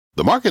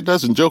The market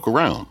doesn't joke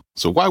around,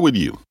 so why would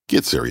you?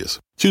 Get serious.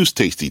 Choose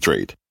Tasty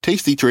Trade.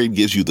 Tasty Trade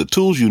gives you the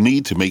tools you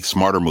need to make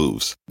smarter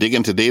moves. Dig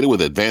into data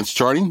with advanced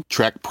charting,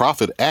 track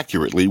profit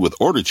accurately with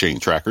order chain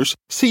trackers,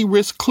 see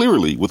risk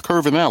clearly with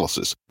curve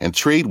analysis, and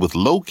trade with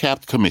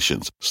low-capped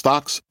commissions,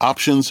 stocks,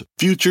 options,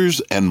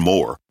 futures, and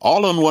more.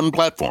 All on one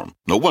platform.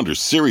 No wonder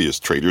serious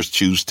traders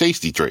choose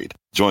Tasty Trade.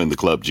 Join the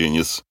club,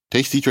 genius.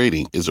 Tasty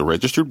Trading is a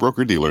registered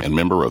broker-dealer and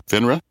member of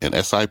FINRA and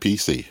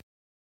SIPC.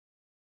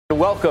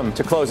 Welcome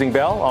to Closing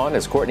Bell on,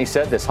 as Courtney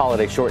said, this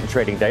holiday shortened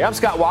trading day. I'm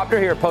Scott Wapner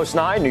here at Post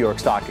 9, New York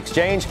Stock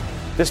Exchange.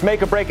 This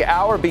make-or-break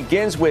hour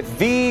begins with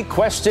the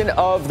question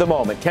of the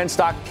moment. Can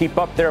stock keep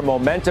up their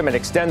momentum and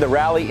extend the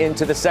rally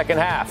into the second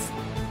half?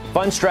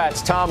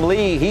 Fundstrat's Tom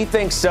Lee, he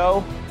thinks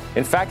so.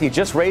 In fact, he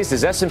just raised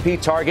his S&P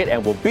target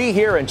and will be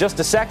here in just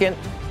a second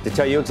to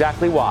tell you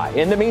exactly why.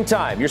 In the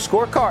meantime, your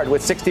scorecard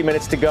with 60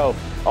 minutes to go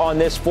on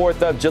this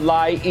 4th of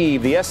July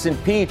Eve. The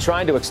S&P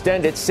trying to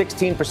extend its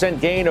 16%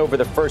 gain over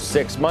the first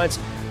 6 months.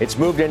 It's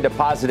moved into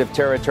positive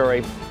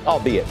territory,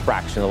 albeit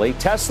fractionally.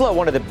 Tesla,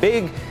 one of the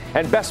big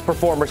and best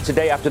performers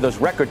today after those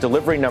record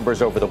delivery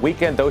numbers over the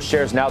weekend. Those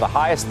shares now the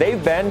highest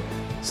they've been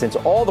since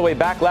all the way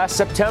back last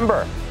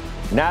September.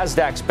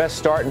 NASDAQ's best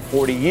start in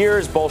 40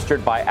 years,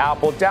 bolstered by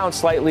Apple. Down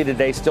slightly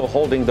today, still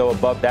holding, though,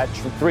 above that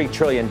 $3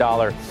 trillion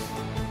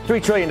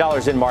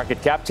in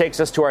market cap. Takes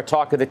us to our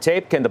talk of the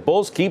tape. Can the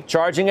bulls keep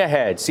charging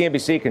ahead?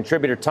 CNBC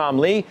contributor Tom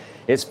Lee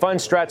is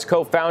Fundstrat's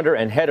co-founder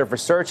and head of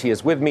research. He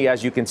is with me,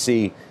 as you can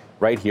see,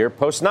 right here,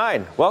 Post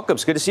 9. Welcome.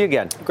 It's good to see you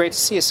again. Great to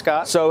see you,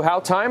 Scott. So how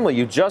timely.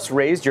 You just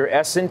raised your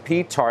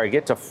S&P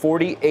target to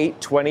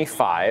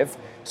 48.25.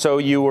 So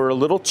you were a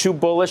little too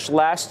bullish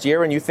last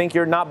year, and you think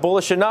you're not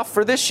bullish enough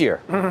for this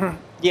year. Mm-hmm.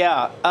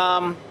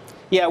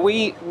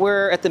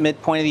 We're at the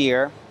midpoint of the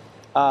year.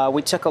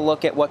 We took a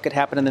look at what could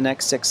happen in the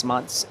next 6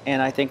 months,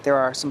 and I think there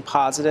are some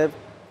positive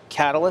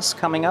catalysts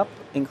coming up,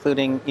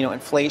 including,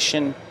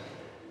 inflation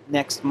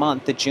next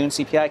month. The June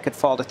CPI could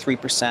fall to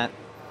 3%.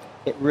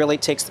 It really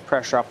takes the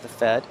pressure off the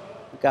Fed.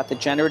 We've got the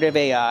generative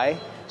AI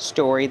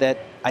story that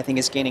I think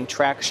is gaining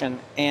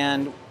traction,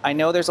 and I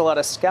know there's a lot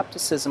of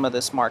skepticism of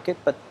this market,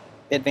 but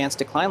advanced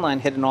decline line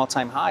hit an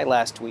all-time high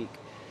last week.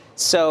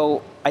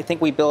 So I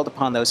think we build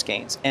upon those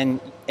gains, and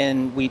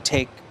we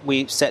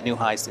set new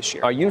highs this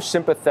year. Are you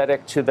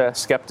sympathetic to the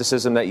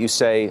skepticism that you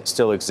say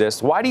still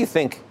exists? Why do you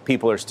think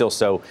people are still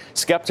so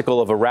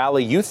skeptical of a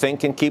rally you think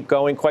can keep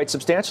going quite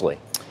substantially?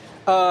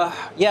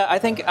 I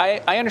think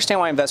I understand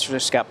why investors are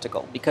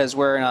skeptical, because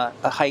we're in a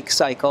hike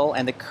cycle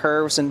and the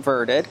curve's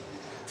inverted.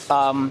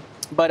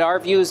 But our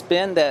view has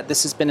been that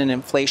this has been an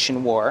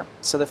inflation war.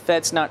 So the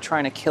Fed's not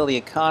trying to kill the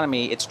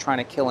economy, it's trying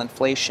to kill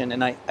inflation,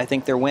 and I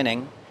think they're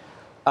winning.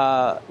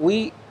 I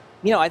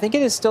think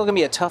it is still going to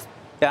be a tough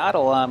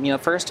battle.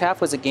 First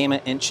half was a game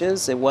of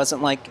inches. It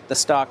wasn't like the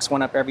stocks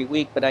went up every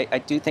week, but I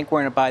do think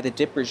we're going to buy the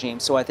dip regime.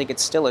 So I think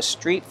it's still a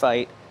street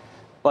fight,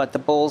 but the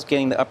bulls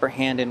getting the upper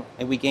hand, and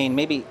we gain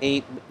maybe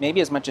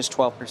as much as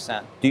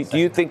 12%. Do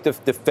you think the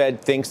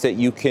Fed thinks that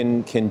you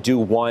can do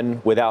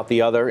one without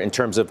the other in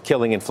terms of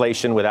killing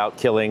inflation without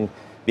killing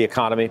the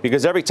economy?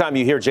 Because every time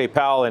you hear Jay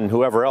Powell and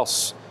whoever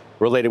else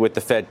related with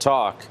the Fed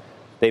talk,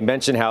 they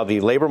mention how the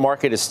labor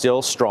market is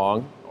still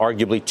strong,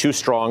 arguably too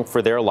strong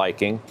for their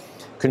liking.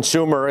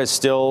 Consumer is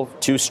still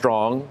too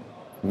strong,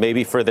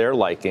 maybe for their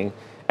liking.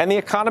 And the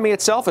economy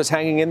itself is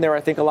hanging in there,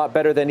 I think, a lot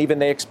better than even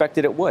they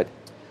expected it would.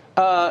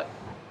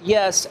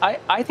 Yes,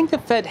 I think the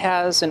Fed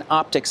has an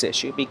optics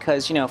issue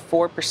because,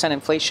 4%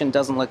 inflation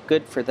doesn't look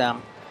good for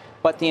them.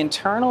 But the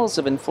internals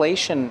of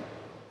inflation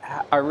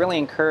are really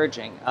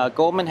encouraging.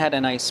 Goldman had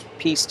a nice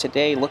piece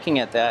today looking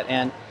at that.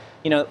 And,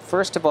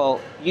 first of all,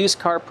 used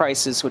car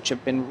prices, which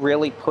have been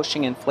really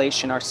pushing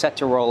inflation, are set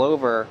to roll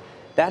over.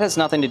 That has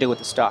nothing to do with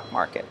the stock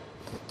market.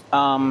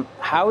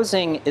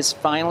 Housing is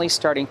finally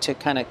starting to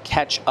kind of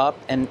catch up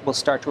and will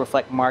start to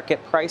reflect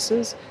market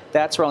prices.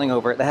 That's rolling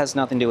over. That has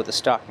nothing to do with the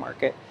stock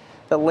market.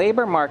 The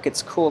labor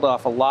market's cooled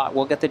off a lot.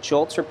 We'll get the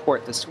JOLTS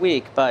report this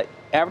week, but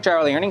average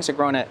hourly earnings are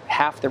growing at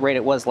half the rate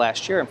it was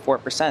last year, and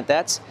 4%.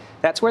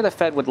 That's where the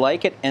Fed would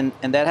like it, and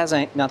that has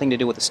nothing to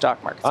do with the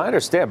stock market. I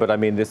understand, but I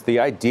mean, the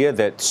idea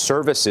that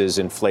services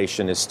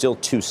inflation is still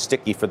too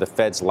sticky for the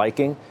Fed's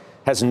liking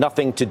has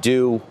nothing to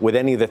do with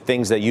any of the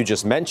things that you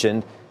just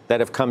mentioned that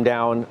have come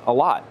down a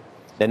lot.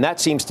 And that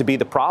seems to be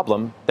the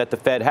problem that the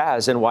Fed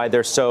has and why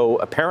they're so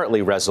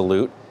apparently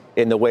resolute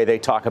in the way they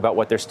talk about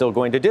what they're still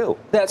going to do.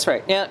 That's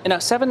right. Now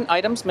 7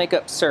 items make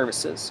up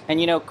services.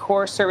 And,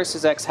 core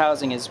services ex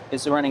housing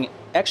is running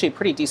actually a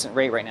pretty decent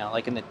rate right now,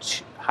 like in the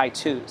high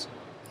 2s.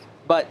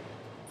 But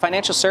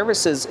financial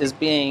services is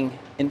being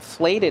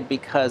inflated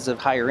because of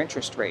higher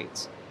interest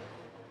rates.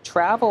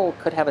 Travel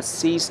could have a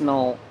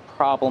seasonal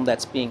problem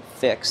that's being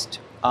fixed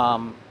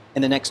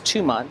in the next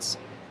 2 months.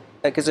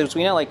 Because as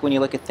we know, like when you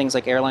look at things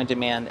like airline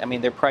demand, I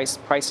mean, their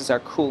prices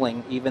are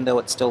cooling, even though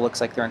it still looks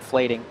like they're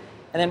inflating.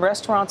 And then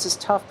restaurants is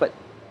tough, but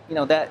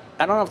that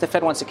I don't know if the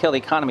Fed wants to kill the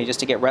economy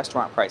just to get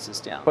restaurant prices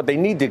down. But they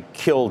need to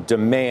kill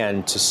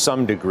demand to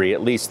some degree.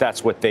 At least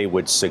that's what they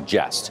would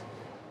suggest.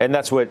 And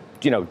that's what,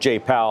 Jay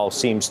Powell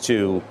seems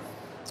to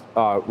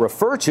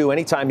refer to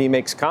anytime he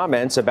makes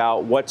comments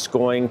about what's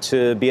going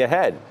to be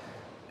ahead.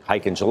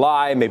 Hike in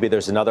July, maybe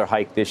there's another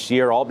hike this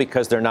year, all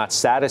because they're not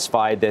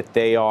satisfied that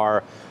they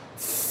are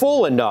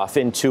full enough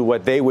into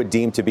what they would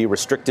deem to be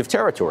restrictive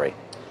territory.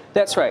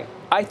 That's right.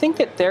 I think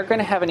that they're going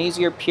to have an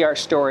easier PR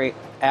story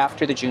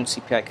after the June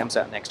CPI comes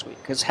out next week,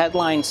 because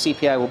headline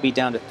CPI will be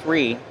down to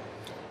 3.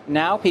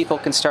 Now people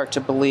can start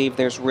to believe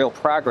there's real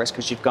progress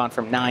because you've gone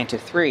from 9 to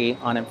 3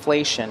 on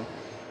inflation.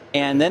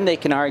 And then they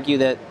can argue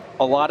that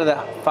a lot of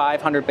the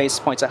 500 basis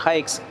points of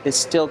hikes is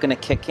still going to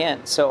kick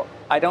in. So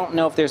I don't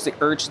know if there's the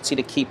urgency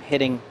to keep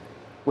hitting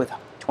with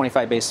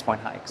 25 basis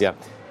point hikes. Yeah.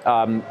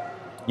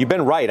 You've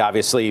been right,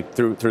 obviously,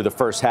 through the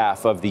first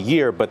half of the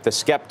year, but the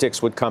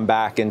skeptics would come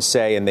back and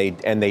say, and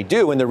they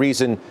do, and the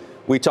reason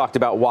we talked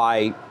about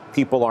why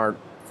people aren't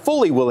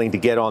fully willing to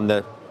get on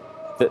the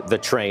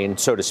train,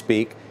 so to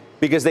speak,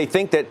 because they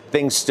think that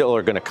things still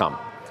are going to come,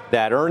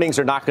 that earnings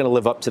are not going to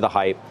live up to the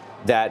hype,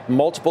 that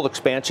multiple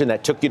expansion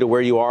that took you to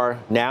where you are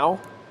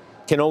now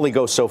can only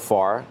go so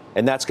far,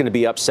 and that's going to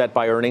be upset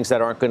by earnings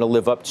that aren't going to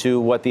live up to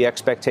what the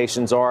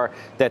expectations are,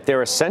 that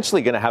they're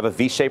essentially going to have a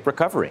V-shaped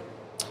recovery.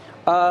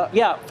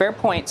 Yeah, fair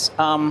points.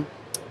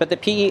 But the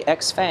PE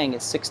ex FANG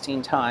is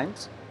 16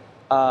 times.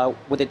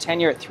 With a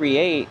 10-year at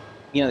 3.8,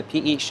 the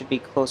PE should be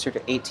closer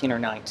to 18 or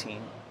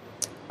 19.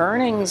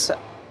 Earnings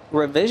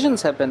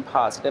revisions have been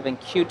positive, and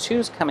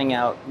Q2's coming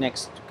out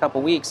next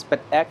couple weeks.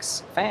 But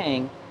ex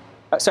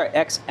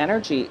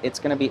energy, it's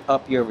going to be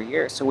up year over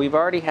year. So we've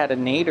already had a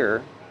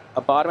nadir,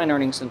 a bottom in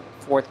earnings in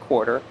the fourth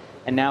quarter,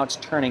 and now it's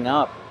turning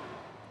up.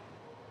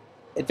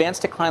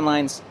 Advanced decline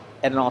lines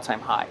at an all-time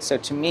high. So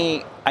to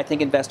me, I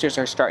think investors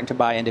are starting to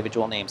buy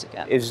individual names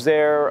again. Is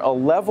there a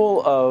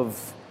level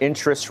of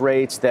interest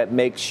rates that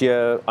makes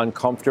you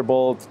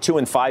uncomfortable? 2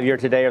 and 5 year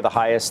today are the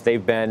highest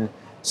they've been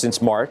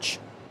since March.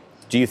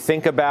 Do you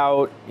think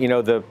about,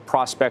 the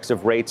prospects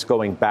of rates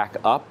going back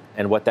up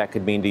and what that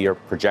could mean to your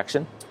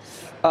projection?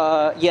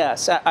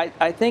 Yes.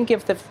 I think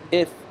if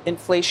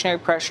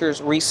inflationary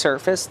pressures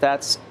resurface,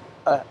 that's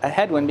a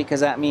headwind,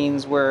 because that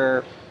means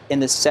we're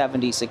in the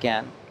 70s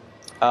again,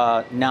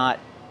 not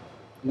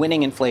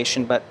winning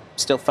inflation, but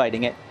still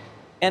fighting it.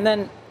 And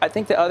then I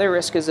think the other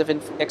risk is if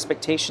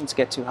expectations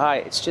get too high.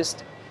 It's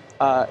just,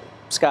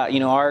 Scott,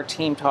 our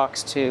team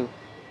talks to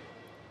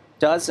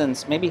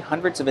dozens, maybe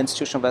hundreds of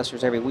institutional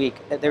investors every week.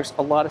 There's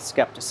a lot of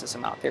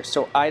skepticism out there.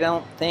 So I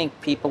don't think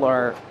people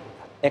are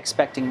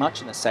expecting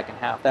much in the second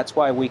half. That's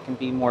why we can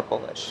be more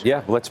bullish.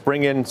 Yeah, let's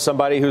bring in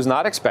somebody who's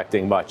not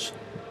expecting much.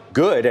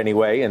 Good,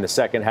 anyway, in the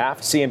second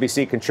half.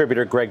 CNBC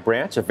contributor Greg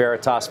Branch of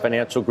Veritas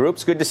Financial Group.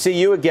 It's good to see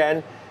you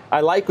again. I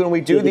like when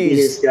we do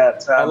these.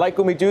 I like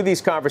when we do these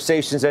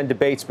conversations and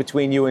debates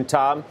between you and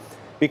Tom,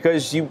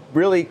 because you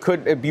really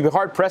could be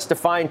hard pressed to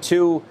find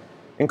two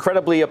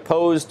incredibly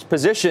opposed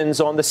positions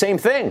on the same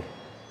thing.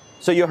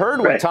 So you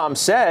heard what Tom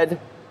said.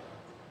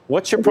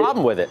 What's your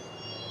problem with it?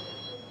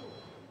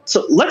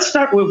 So let's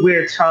start with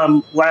where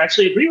I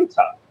actually agree with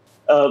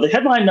Tom. The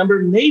headline number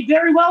may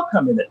very well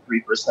come in at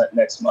 3%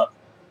 next month.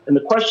 And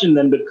the question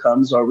then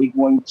becomes, are we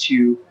going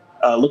to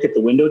look at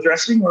the window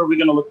dressing, or are we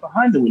going to look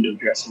behind the window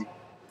dressing?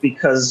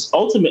 Because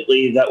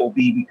ultimately that will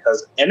be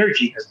because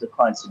energy has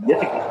declined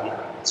significantly.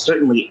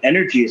 Certainly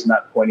energy is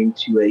not pointing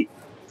to a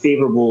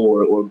favorable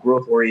or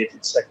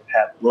growth-oriented second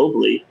half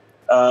globally.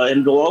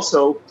 And it'll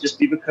also just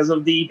be because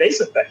of the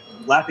base effect,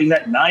 lapping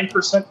that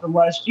 9% from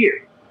last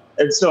year.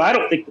 And so I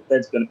don't think the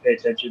Fed's going to pay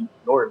attention,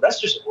 nor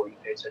investors are going to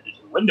pay attention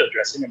to the window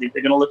dressing. I think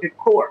they're going to look at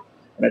core.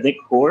 And I think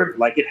core,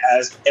 like it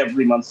has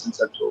every month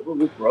since October,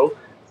 will grow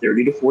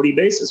 30 to 40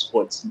 basis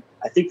points. And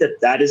I think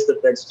that is the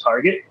Fed's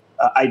target.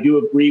 I do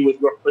agree with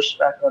your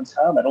pushback on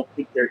Tom. I don't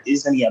think there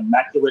is any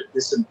immaculate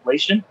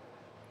disinflation.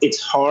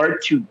 It's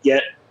hard to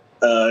get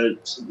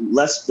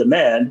less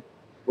demand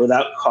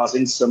without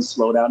causing some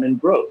slowdown in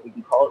growth. We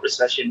can call it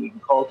recession. We can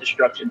call it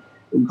destruction.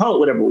 We can call it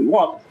whatever we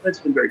want. The Fed's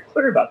been very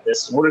clear about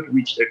this. In order to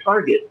reach their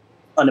target,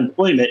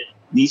 unemployment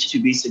needs to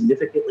be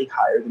significantly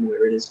higher than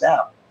where it is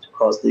now to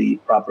cause the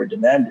proper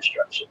demand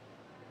destruction.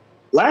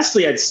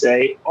 Lastly, I'd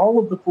say all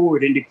of the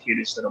forward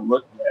indicators that I'm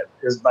looking at,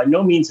 because by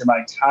no means am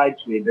I tied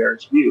to a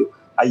bearish view.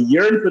 I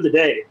yearn for the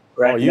day.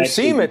 Well, you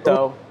seem it,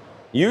 though.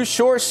 You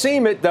sure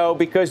seem it, though,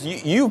 because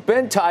you've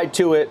been tied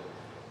to it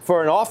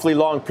for an awfully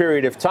long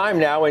period of time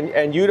now,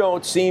 and you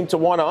don't seem to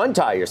want to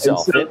untie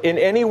yourself in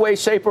any way,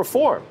 shape, or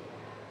form.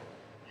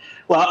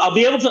 Well, I'll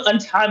be able to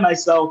untie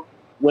myself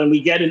when we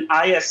get an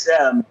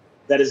ISM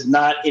that is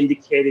not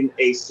indicating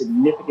a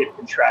significant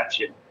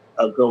contraction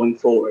going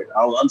forward.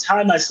 I'll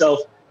untie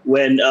myself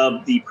when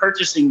the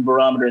purchasing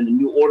barometer and the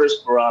new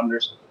orders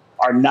barometers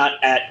are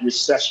not at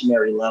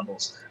recessionary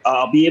levels.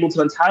 I'll be able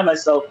to untie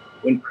myself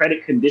when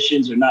credit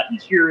conditions are not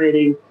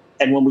deteriorating,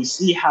 and when we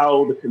see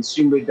how the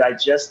consumer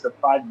digests the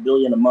 $5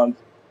 billion a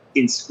month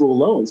in school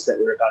loans that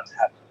we're about to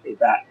have to pay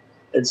back.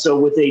 And so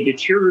with a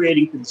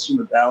deteriorating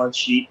consumer balance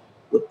sheet,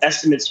 with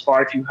estimates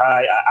far too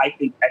high, I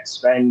think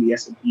ex-FANG, the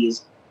S&P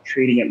is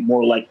trading at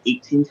more like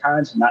 18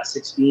 times, not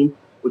 16,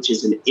 which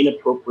is an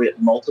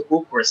inappropriate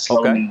multiple for a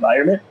slowing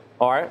environment.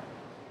 All right.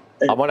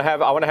 I want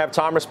to have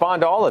Tom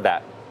respond to all of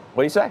that.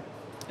 What do you say?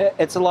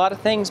 It's a lot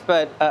of things,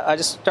 but I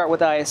just start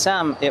with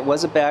ISM. It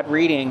was a bad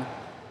reading,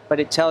 but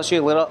it tells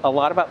you a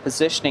lot about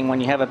positioning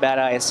when you have a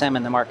bad ISM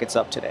and the market's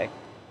up today,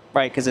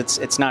 right? Because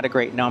it's not a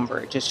great number.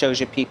 It just shows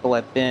you people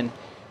have been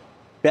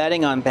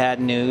betting on bad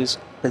news,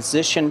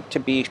 positioned to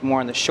be more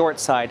on the short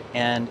side,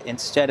 and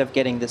instead of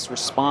getting this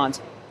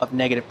response of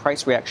negative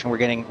price reaction, we're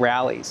getting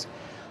rallies.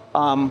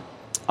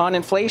 On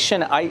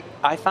inflation,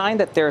 I find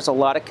that there's a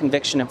lot of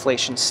conviction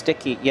inflation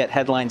sticky, yet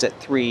headlines at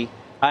 3.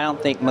 I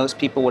don't think most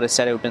people would have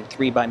said it would have been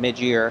 3 by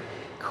mid-year.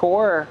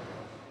 Core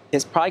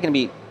is probably going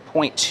to be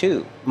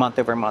 0.2 month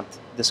over month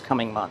this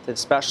coming month,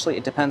 especially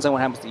it depends on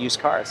what happens to used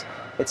cars.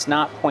 It's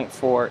not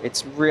 0.4.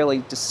 It's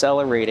really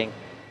decelerating.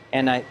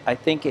 And I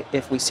think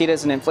if we see it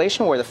as an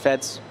inflation war, the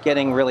Fed's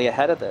getting really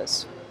ahead of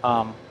this.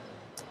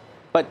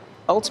 But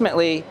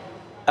ultimately,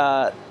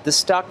 the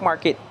stock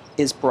market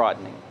is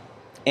broadening.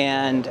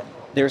 And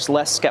there's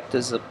less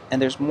skepticism, and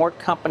there's more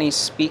companies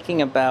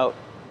speaking about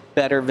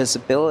better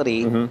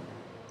visibility. Mm-hmm.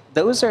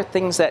 Those are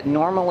things that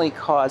normally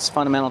cause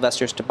fundamental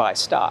investors to buy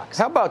stocks.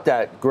 How about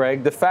that,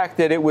 Greg? The fact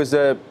that it was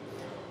an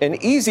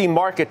easy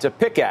market to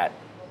pick at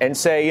and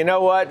say, you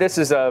know what, this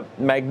is a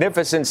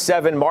magnificent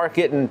 7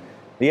 market and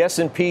the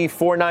S&P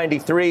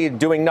 493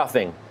 doing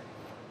nothing.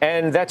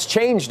 And that's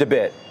changed a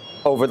bit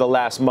over the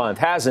last month,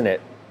 hasn't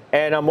it?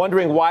 And I'm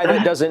wondering why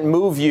that doesn't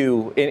move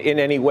you in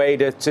any way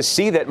to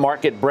see that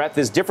market breadth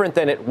is different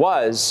than it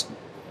was.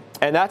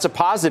 And that's a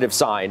positive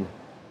sign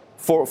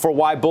for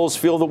why bulls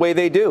feel the way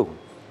they do.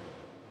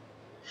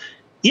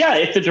 Yeah,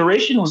 if the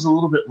duration was a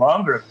little bit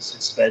longer of the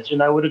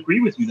suspension, I would agree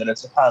with you that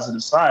it's a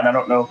positive sign. I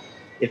don't know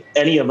if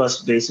any of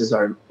us base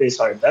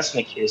our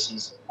investment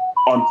cases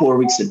on 4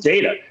 weeks of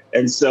data.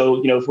 And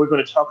so, if we're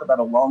going to talk about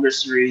a longer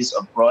series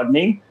of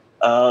broadening,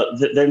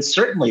 then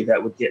certainly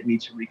that would get me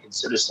to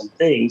reconsider some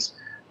things.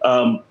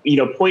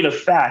 Point of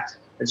fact,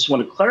 I just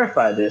want to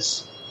clarify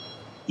this.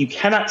 You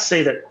cannot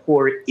say that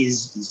core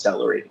is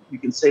decelerating. You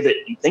can say that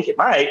you think it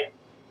might,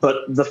 but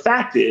the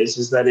fact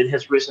is that it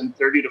has risen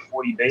 30 to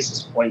 40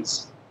 basis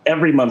points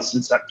every month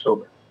since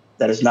October.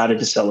 That is not a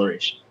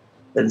deceleration.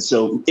 And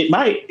so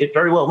it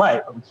very well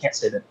might, but we can't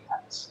say that it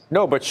has.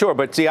 No, but sure.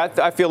 But see,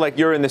 I feel like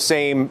you're in the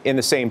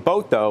same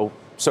boat, though,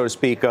 so to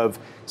speak, of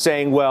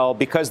saying, well,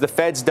 because the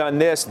Fed's done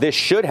this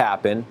should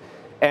happen.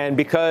 And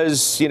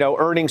because,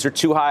 earnings are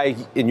too high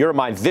in your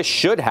mind, this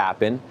should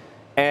happen.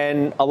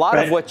 And a lot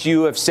of what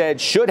you have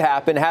said should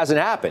happen hasn't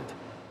happened.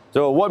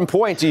 So at what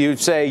point do you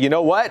say, you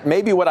know what,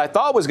 maybe what I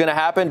thought was going to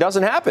happen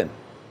doesn't happen?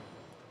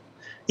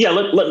 Yeah,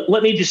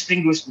 let me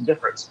distinguish the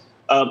difference.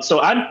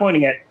 So I'm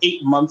pointing at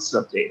 8 months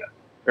of data,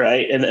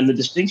 right? And the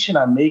distinction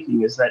I'm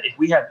making is that if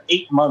we have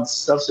 8 months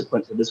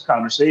subsequent to this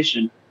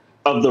conversation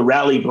of the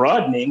rally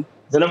broadening,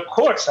 then of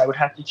course I would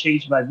have to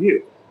change my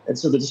view. And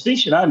so the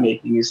distinction I'm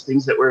making is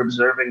things that we're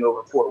observing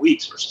over 4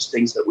 weeks versus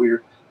things that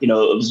we're,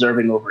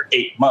 observing over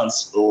 8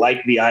 months,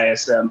 like the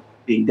ISM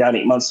being down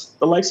 8 months,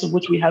 the likes of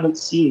which we haven't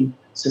seen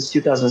since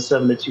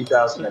 2007 to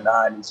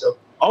 2009. And so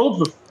all of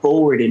the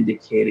forward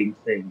indicating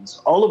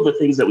things, all of the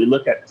things that we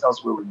look at to tell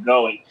us where we're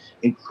going,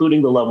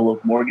 including the level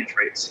of mortgage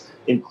rates,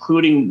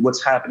 including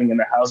what's happening in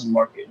the housing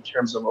market in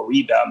terms of a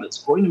rebound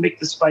that's going to make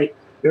this fight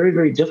very,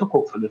 very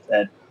difficult for the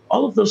Fed.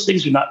 All of those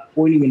things are not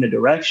pointing in a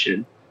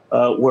direction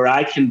where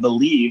I can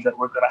believe that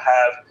we're going to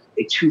have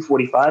a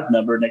 245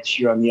 number next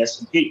year on the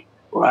S&P,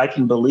 or I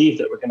can believe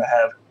that we're going to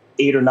have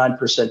 8 or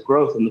 9%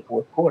 growth in the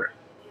fourth quarter.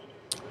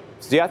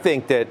 See, I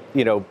think that,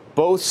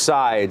 both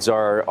sides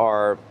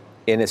are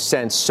in a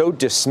sense so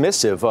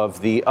dismissive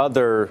of the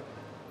other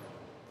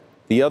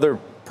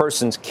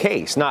person's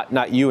case,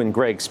 not you and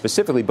Greg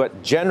specifically,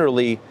 but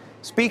generally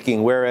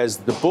speaking, whereas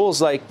the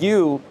bulls like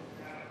you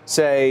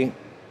say,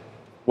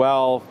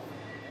 well,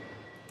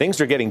 things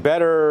are getting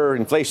better,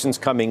 inflation's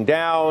coming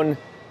down.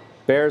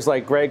 Bears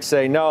like Greg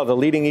say, no, the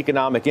leading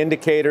economic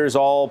indicators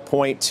all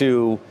point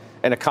to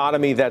an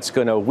economy that's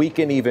going to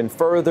weaken even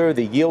further.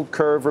 The yield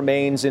curve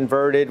remains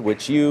inverted,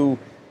 which you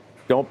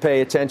don't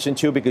pay attention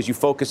to because you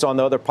focus on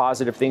the other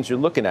positive things you're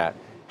looking at.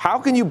 How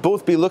can you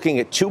both be looking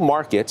at 2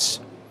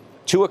 markets,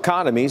 2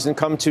 economies, and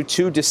come to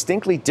 2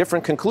 distinctly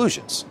different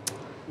conclusions?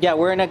 Yeah,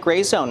 we're in a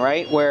gray zone,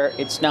 right, where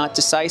it's not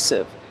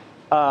decisive.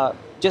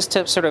 Just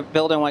to sort of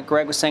build on what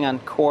Greg was saying on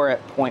core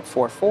at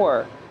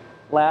 0.44,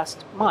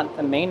 last month,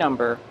 the May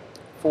number,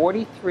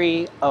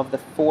 43 of the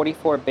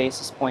 44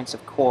 basis points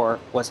of core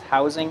was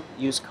housing,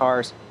 used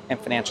cars, and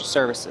financial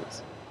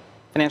services.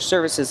 Financial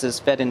services is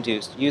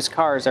Fed-induced. Used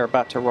cars are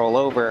about to roll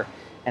over,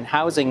 and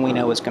housing we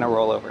know is going to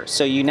roll over.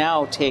 So you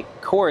now take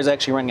core is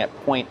actually running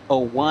at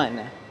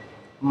 0.01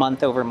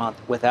 month over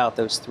month without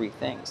those 3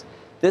 things.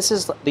 This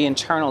is the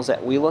internals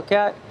that we look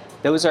at.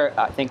 Those are,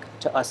 I think,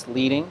 to us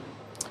leading.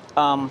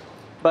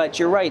 But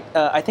you're right.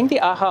 I think the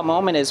aha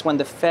moment is when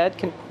the Fed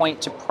can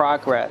point to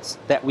progress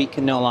that we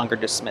can no longer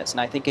dismiss. And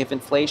I think if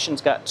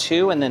inflation's got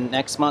 2 and then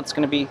next month's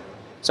going to be,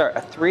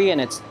 a 3 and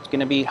it's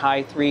going to be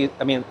high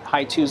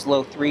 2s,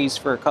 low 3s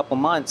for a couple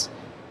months,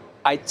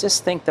 I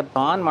just think the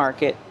bond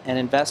market and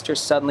investors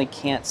suddenly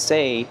can't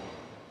say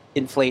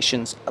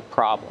inflation's a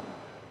problem.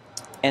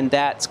 And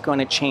that's going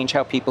to change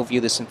how people view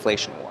this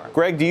inflation war.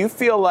 Greg, do you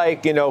feel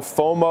like,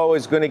 FOMO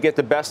is going to get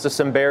the best of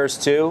some bears,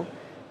 too,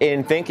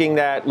 in thinking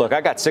that, look,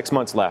 I got 6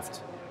 months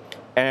left,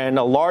 and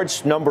a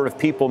large number of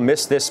people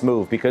missed this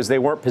move because they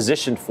weren't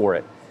positioned for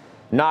it,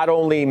 not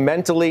only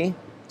mentally,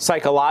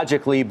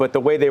 psychologically, but the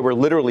way they were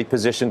literally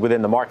positioned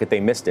within the market, they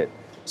missed it.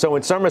 So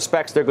in some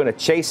respects, they're going to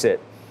chase it.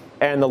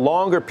 And the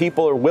longer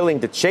people are willing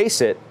to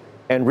chase it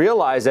and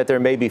realize that there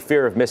may be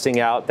fear of missing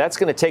out, that's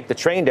going to take the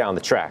train down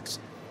the tracks.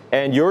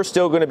 And you're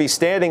still going to be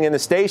standing in the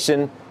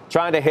station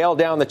trying to hail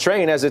down the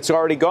train as it's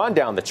already gone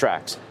down the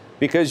tracks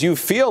because you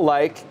feel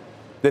like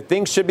that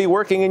things should be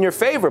working in your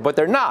favor, but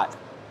they're not.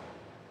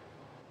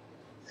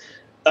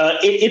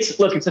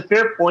 It's a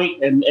fair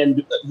point,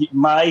 and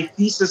my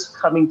thesis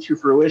coming to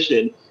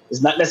fruition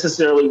is not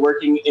necessarily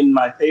working in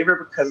my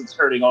favor because it's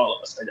hurting all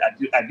of us.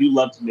 I do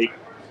love to make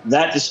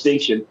that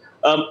distinction.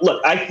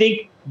 Look, I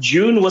think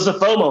June was a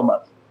FOMO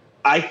month.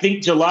 I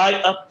think July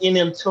up in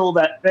until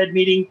that Fed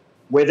meeting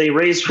where they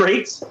raise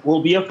rates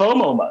will be a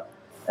FOMO month.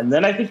 And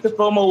then I think the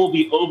FOMO will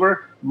be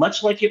over,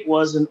 much like it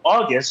was in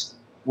August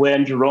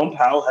when Jerome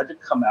Powell had to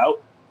come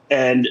out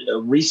and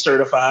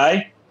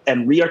recertify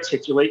and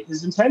rearticulate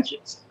his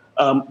intentions.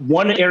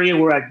 One area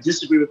where I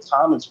disagree with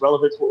Tom, it's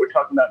relevant to what we're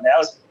talking about now,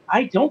 is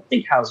I don't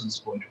think housing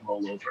is going to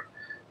roll over.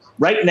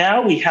 Right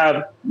now, we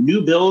have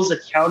new bills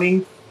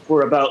accounting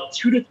for about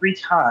 2 to 3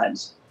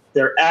 times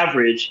their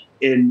average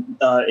in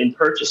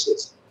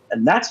purchases.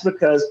 And that's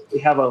because we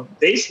have a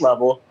base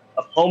level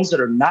of homes that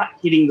are not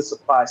hitting the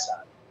supply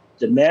side.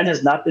 Demand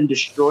has not been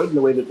destroyed in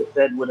the way that the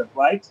Fed would have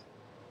liked.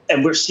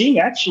 And we're seeing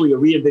actually a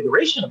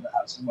reinvigoration of the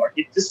housing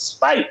market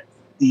despite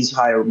these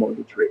higher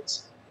mortgage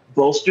rates,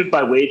 bolstered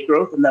by wage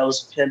growth and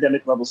those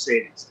pandemic level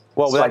savings.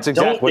 Well, so that's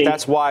exactly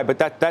that's why. But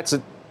that's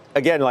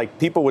again, like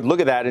people would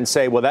look at that and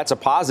say, well, that's a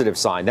positive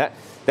sign.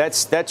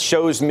 That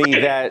shows me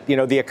that,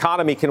 the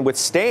economy can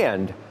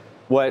withstand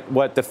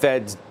what the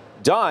Fed's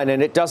done,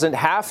 and it doesn't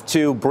have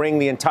to bring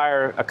the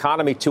entire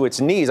economy to its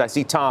knees. I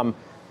see Tom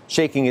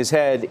shaking his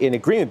head in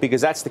agreement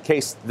because that's the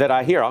case that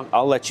I hear.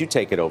 I'll let you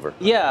take it over.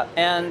 Yeah,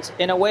 and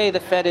in a way, the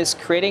Fed is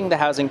creating the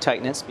housing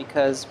tightness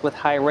because with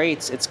high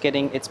rates,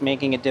 it's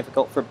making it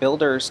difficult for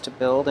builders to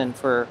build and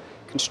for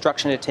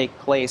construction to take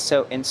place.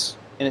 So in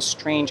a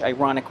strange,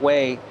 ironic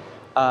way,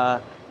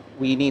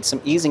 we need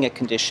some easing of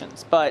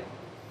conditions. But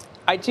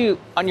I do,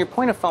 on your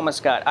point of FOMO,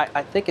 Scott,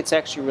 I think it's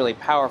actually really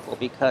powerful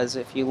because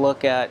if you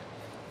look at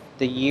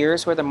the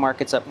years where the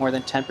market's up more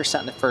than 10%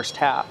 in the first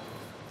half,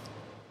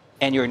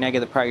 and you're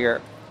negative the prior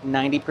year,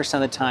 90%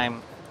 of the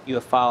time you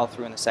have followed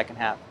through in the second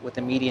half with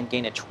a median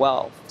gain of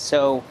 12.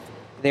 So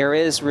there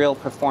is real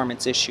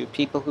performance issue.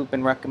 People who've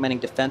been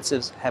recommending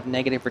defensives have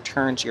negative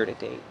returns year to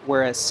date,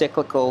 whereas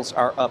cyclicals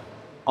are up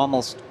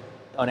almost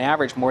on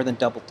average more than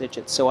double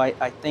digits. So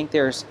I think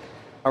there's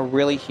a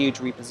really huge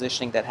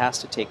repositioning that has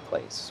to take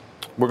place.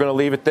 We're going to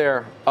leave it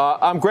there.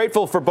 I'm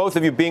grateful for both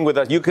of you being with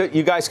us. You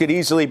guys could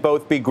easily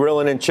both be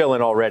grilling and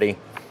chilling already.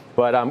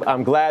 But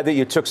I'm glad that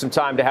you took some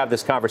time to have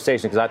this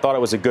conversation because I thought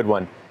it was a good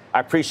one. I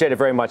appreciate it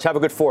very much. Have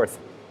a good 4th.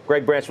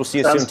 Greg Branch, we'll see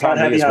you soon. Tom,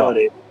 you as well.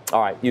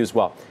 All right, you as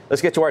well.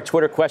 Let's get to our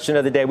Twitter question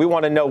of the day. We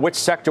want to know which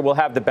sector will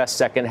have the best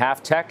second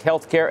half, tech,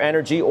 healthcare,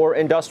 energy, or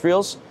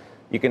industrials.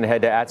 You can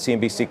head to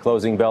 @CNBC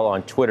Closing Bell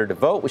on Twitter to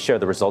vote. We'll share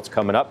the results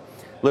coming up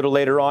a little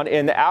later on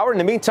in the hour. In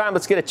the meantime,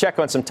 let's get a check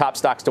on some top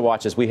stocks to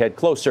watch as we head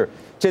closer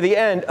to the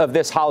end of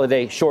this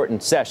holiday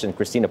shortened session.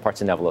 Christina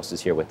Partsinevelos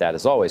is here with that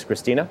as always.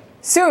 Christina?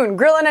 Soon,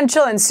 grilling and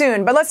chilling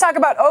soon. But let's talk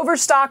about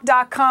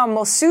Overstock.com.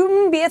 Will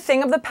soon be a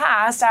thing of the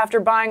past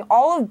after buying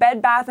all of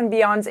Bed Bath &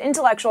 Beyond's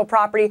intellectual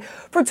property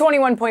for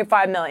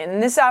 $21.5 million.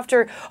 And this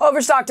after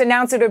Overstock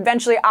announced it would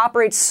eventually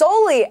operate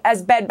solely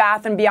as Bed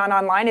Bath & Beyond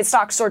online. Its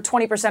stock soared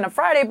 20% on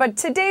Friday, but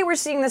today we're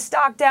seeing the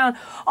stock down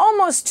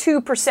almost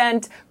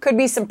 2%. Could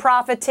be some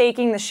profit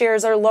taking. The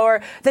shares are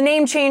lower. The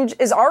name change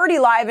is already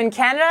live in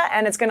Canada,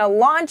 and it's going to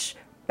launch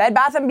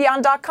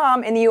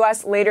BedBathAndBeyond.com in the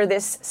U.S. later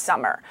this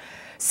summer.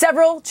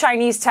 Several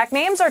Chinese tech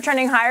names are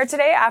trending higher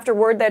today after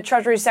word that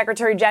Treasury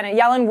Secretary Janet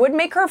Yellen would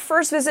make her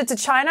first visit to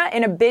China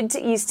in a bid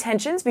to ease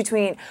tensions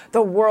between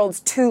the world's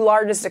 2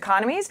 largest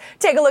economies.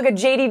 Take a look at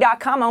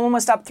JD.com,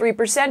 almost up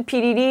 3%,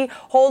 PDD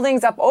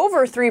Holdings up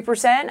over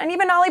 3%, and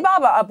even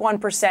Alibaba up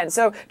 1%.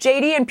 So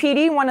JD and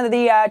PD, one of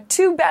the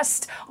 2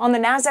 best on the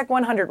NASDAQ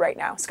 100 right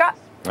now. Scott?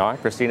 All right,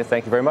 Christina,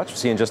 thank you very much. We'll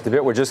see you in just a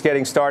bit. We're just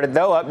getting started,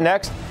 though. Up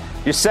next,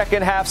 your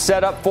second half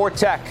setup for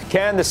tech.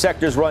 Can the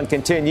sector's run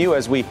continue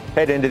as we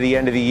head into the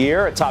end of the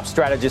year? A top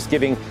strategist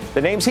giving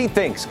the names he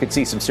thinks could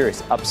see some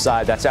serious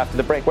upside. That's after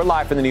the break. We're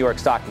live from the New York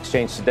Stock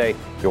Exchange today.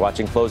 You're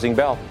watching Closing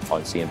Bell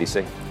on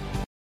CNBC.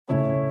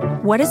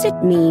 What does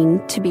it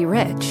mean to be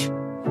rich?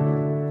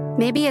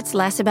 Maybe it's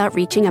less about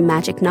reaching a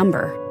magic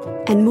number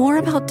and more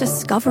about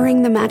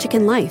discovering the magic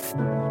in life.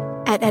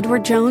 At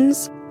Edward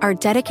Jones, our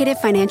dedicated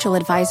financial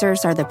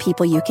advisors are the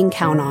people you can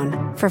count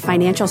on for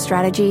financial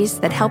strategies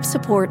that help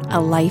support a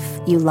life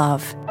you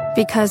love.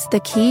 Because the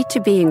key to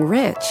being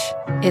rich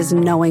is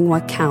knowing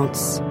what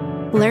counts.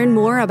 Learn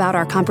more about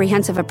our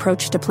comprehensive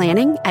approach to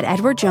planning at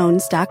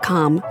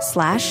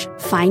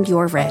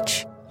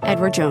edwardjones.com/findyourrich.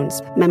 Edward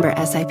Jones, member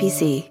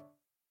SIPC.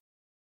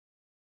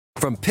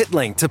 From pit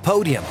lane to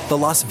podium, the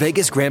Las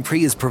Vegas Grand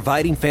Prix is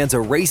providing fans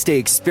a race day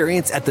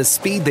experience at the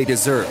speed they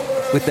deserve.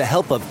 With the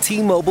help of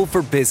T-Mobile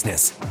for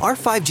Business, our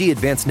 5G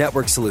advanced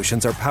network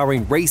solutions are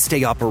powering race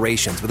day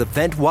operations with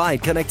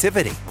event-wide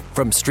connectivity.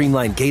 From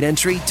streamlined gate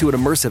entry to an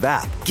immersive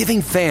app,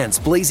 giving fans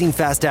blazing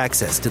fast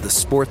access to the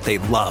sport they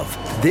love.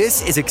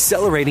 This is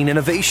accelerating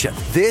innovation.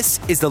 This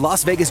is the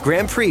Las Vegas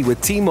Grand Prix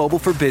with T-Mobile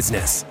for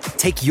Business.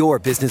 Take your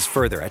business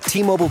further at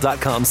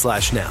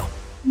T-Mobile.com/now.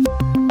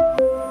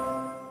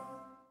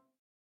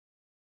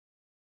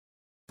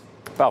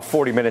 About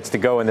 40 minutes to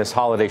go in this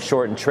holiday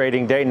shortened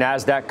trading day.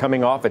 NASDAQ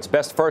coming off its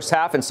best first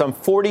half in some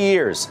 40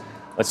 years.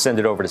 Let's send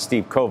it over to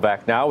Steve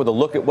Kovac now with a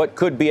look at what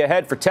could be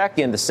ahead for tech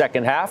in the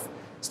second half.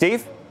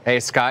 Steve? Hey,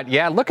 Scott.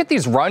 Yeah, look at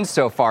these runs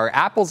so far.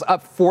 Apple's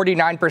up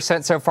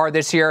 49% so far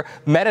this year.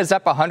 Meta's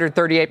up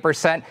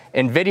 138%.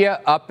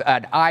 NVIDIA up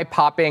at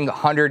eye-popping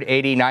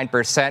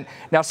 189%.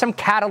 Now, some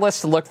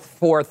catalysts to look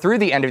for through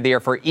the end of the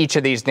year for each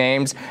of these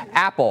names.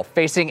 Apple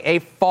facing a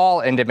fall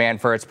in demand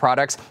for its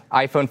products.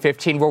 iPhone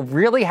 15 will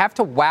really have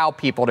to wow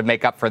people to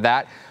make up for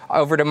that.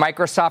 Over to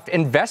Microsoft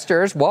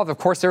investors. Well, of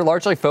course, they're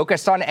largely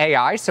focused on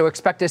AI, so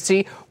expect to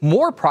see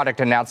more product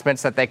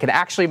announcements that they can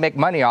actually make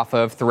money off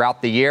of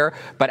throughout the year.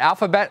 But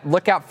Alphabet,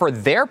 look out for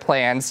their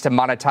plans to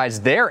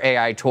monetize their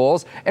AI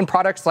tools in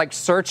products like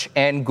Search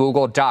and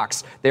Google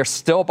Docs. They're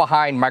still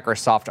behind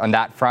Microsoft on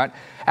that front.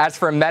 As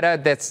for Meta,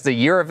 that's the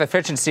year of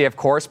efficiency, of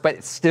course, but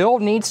it still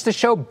needs to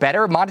show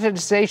better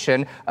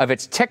monetization of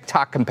its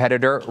TikTok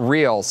competitor,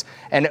 Reels.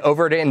 And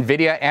over to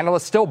NVIDIA,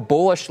 analysts still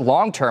bullish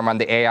long-term on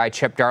the AI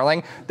chip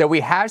darling, though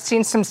we have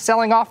seen some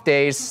selling off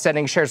days,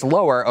 sending shares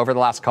lower over the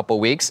last couple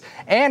weeks.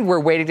 And we're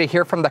waiting to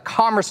hear from the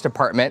Commerce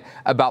Department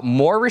about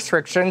more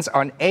restrictions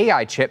on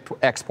AI chip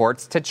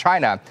exports to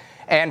China.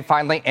 And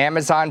finally,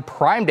 Amazon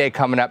Prime Day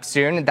coming up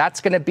soon. That's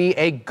going to be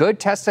a good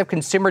test of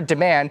consumer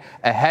demand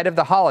ahead of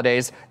the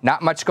holidays.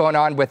 Not much going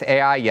on with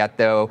AI yet,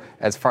 though,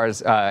 as far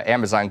as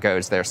Amazon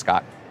goes there,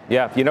 Scott.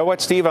 Yeah, you know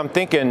what, Steve? I'm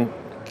thinking,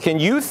 can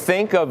you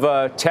think of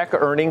a tech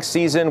earnings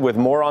season with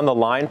more on the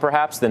line,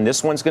 perhaps, than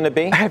this one's going to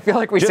be? I feel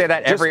like we say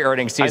that every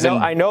earnings season.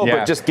 I know, yeah.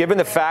 But just given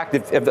the fact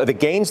that the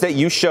gains that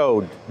you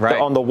showed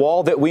on the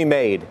wall that we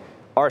made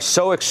are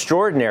so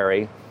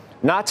extraordinary,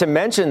 not to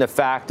mention the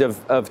fact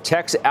of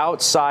tech's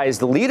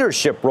outsized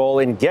leadership role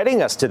in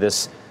getting us to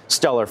this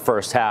stellar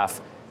first half.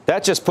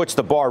 That just puts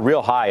the bar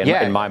real high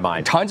in my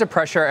mind. Tons of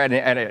pressure,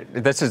 and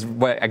this is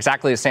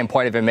exactly the same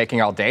point I've been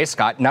making all day,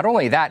 Scott. Not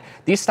only that,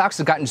 these stocks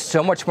have gotten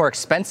so much more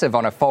expensive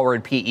on a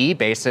forward PE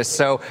basis,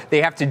 so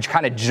they have to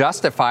kind of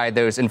justify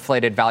those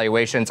inflated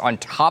valuations on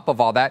top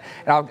of all that.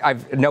 And I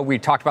know we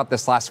talked about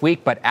this last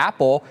week, but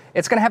Apple,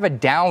 it's going to have a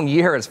down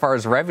year as far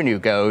as revenue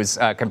goes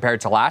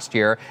compared to last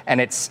year, and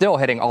it's still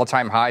hitting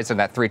all-time highs in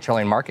that $3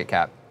 trillion market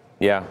cap.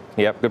 Yeah,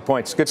 good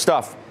points. Good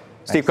stuff.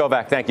 Steve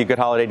Kovac, thank you. Good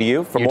holiday to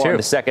you. For more in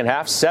the second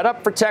half, set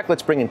up for tech.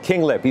 Let's bring in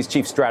King Lip. He's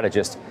chief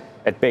strategist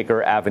at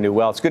Baker Avenue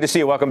Wealth. Good to see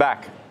you. Welcome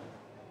back.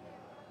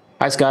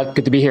 Hi, Scott.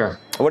 Good to be here.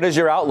 What is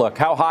your outlook?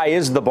 How high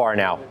is the bar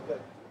now?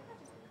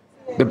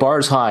 The bar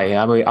is high.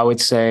 I would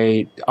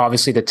say,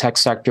 obviously, the tech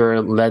sector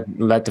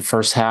led the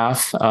first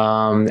half.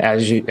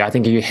 I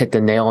think you hit the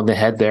nail on the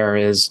head there.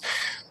 Is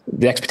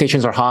the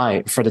expectations are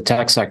high for the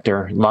tech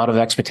sector. A lot of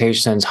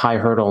expectations, high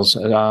hurdles.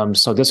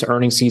 So this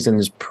earnings season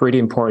is pretty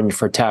important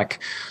for tech.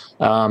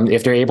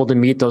 If they're able to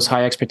meet those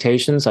high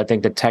expectations, I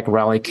think the tech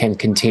rally can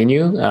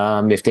continue.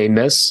 If they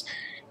miss,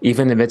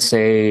 even if it's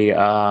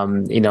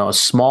a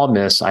small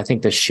miss, I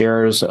think the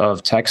shares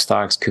of tech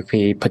stocks could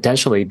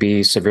potentially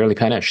be severely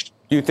punished.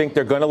 Do you think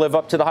they're going to live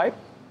up to the hype?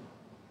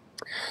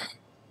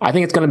 I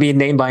think it's going to be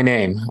name by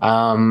name.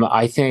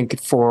 I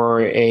think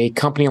for a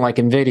company like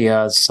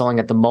NVIDIA selling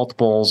at the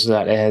multiples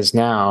that it has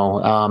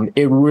now,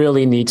 it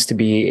really needs to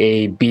be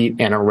a beat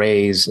and a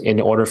raise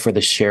in order for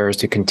the shares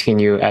to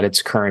continue at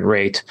its current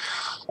rate.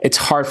 It's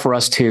hard for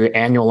us to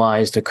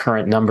annualize the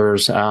current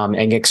numbers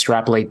and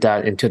extrapolate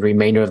that into the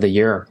remainder of the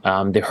year.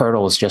 The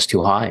hurdle is just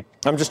too high.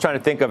 I'm just trying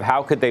to think of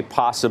how could they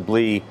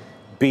possibly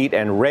beat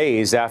and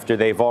raise after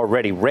they've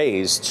already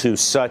raised to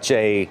such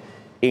a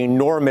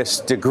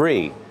enormous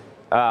degree.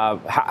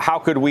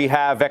 How could we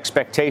have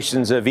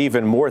expectations of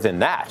even more than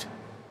that?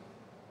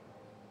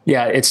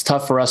 Yeah, it's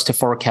tough for us to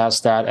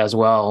forecast that as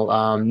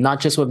well, not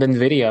just with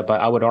NVIDIA,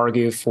 but I would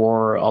argue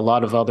for a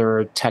lot of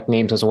other tech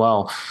names as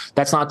well.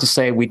 That's not to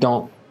say we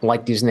don't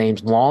like these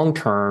names long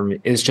term.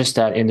 It's just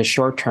that in the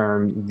short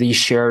term, these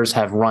shares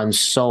have run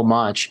so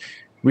much.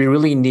 We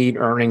really need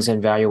earnings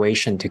and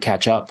valuation to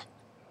catch up.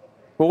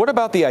 Well, what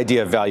about the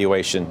idea of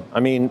valuation?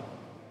 I mean,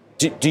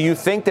 do you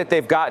think that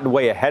they've gotten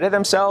way ahead of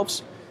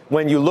themselves?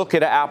 When you look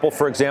at Apple,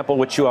 for example,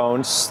 which you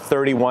own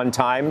 31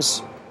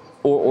 times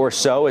or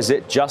so, is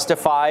it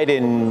justified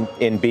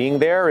in being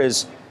there?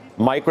 Is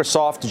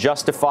Microsoft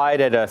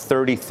justified at a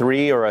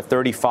 33 or a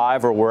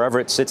 35 or wherever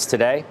it sits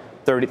today,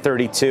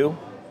 32?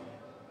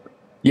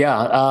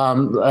 Yeah,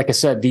 like I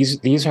said,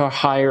 these are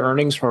higher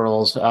earnings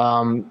hurdles.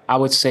 I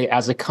would say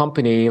as a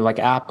company like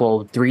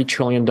Apple, $3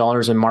 trillion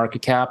in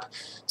market cap,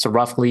 so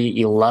roughly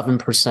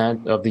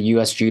 11% of the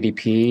US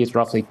GDP. It's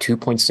roughly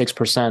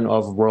 2.6%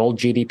 of world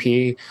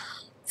GDP.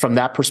 From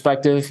that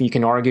perspective, you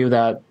can argue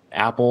that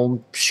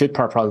Apple should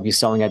probably be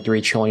selling at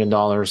 $3 trillion.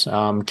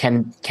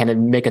 Can it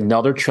make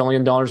another $1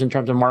 trillion in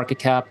terms of market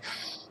cap?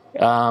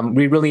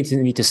 We really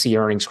need to see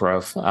earnings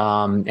growth.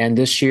 And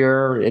this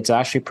year, it's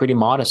actually pretty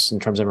modest in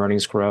terms of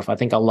earnings growth. I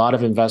think a lot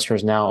of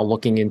investors now are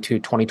looking into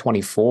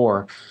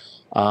 2024,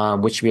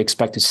 which we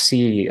expect to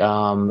see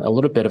a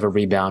little bit of a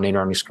rebound in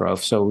earnings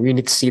growth. So we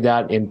need to see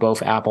that in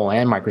both Apple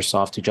and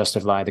Microsoft to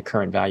justify the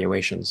current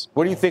valuations.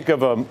 What do you think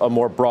of a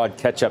more broad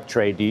catch-up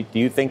trade? Do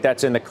you think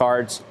that's in the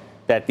cards,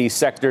 that these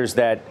sectors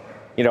that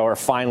are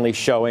finally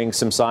showing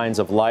some signs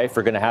of life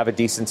are going to have a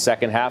decent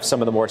second half,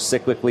 some of the more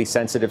cyclically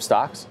sensitive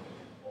stocks?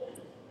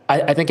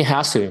 I think it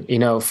has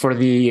to. For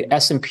the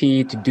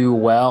S&P to do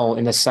well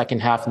in the second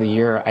half of the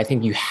year, I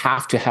think you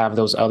have to have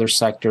those other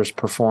sectors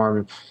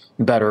perform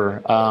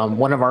better.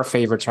 One of our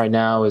favorites right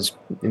now is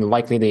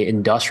likely the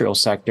industrial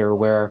sector,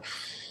 where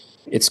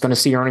it's going to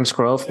see earnings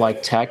growth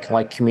like tech,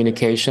 like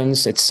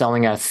communications. It's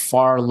selling at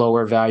far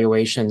lower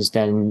valuations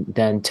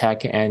than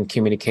tech and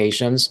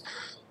communications.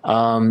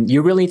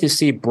 You really need to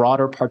see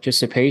broader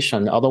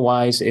participation.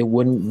 Otherwise, it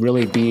wouldn't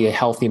really be a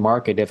healthy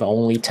market if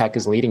only tech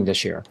is leading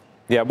this year.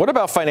 Yeah. What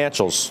about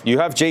financials? You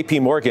have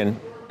JP Morgan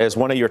as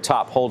one of your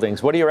top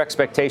holdings. What are your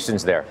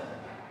expectations there?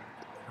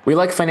 We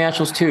like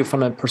financials, too,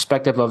 from the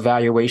perspective of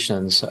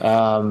valuations.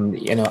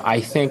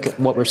 I think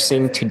what we're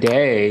seeing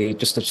today,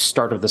 just the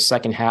start of the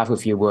second half,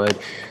 if you would,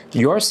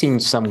 you are seeing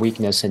some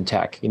weakness in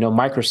tech.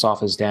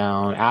 Microsoft is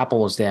down,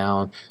 Apple is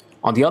down.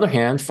 On the other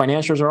hand,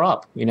 financials are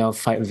up,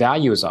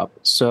 value is up.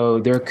 So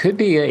there could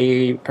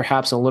be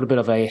perhaps a little bit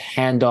of a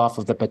handoff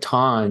of the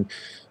baton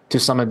to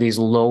some of these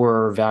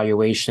lower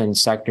valuation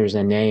sectors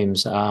and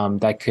names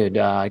that could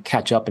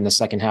catch up in the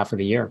second half of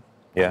the year.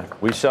 Yeah,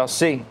 we shall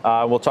see.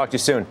 We'll talk to you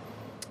soon.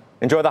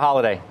 Enjoy the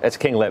holiday. That's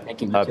King Lip,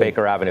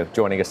 Baker Avenue,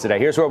 joining us today.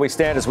 Here's where we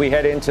stand as we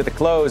head into the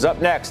close. Up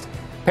next,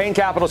 Payne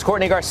Capital's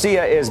Courtney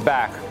Garcia is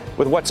back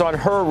with what's on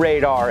her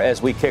radar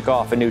as we kick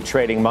off a new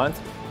trading month.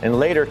 And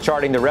later,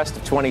 charting the rest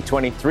of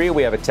 2023,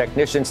 we have a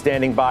technician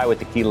standing by with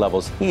the key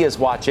levels he is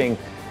watching.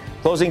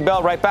 Closing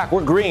bell right back.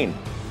 We're green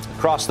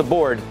across the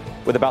board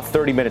with about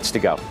 30 minutes to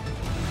go.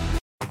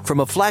 From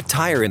a flat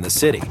tire in the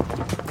city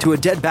to a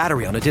dead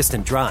battery on a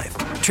distant drive,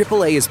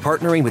 AAA is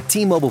partnering with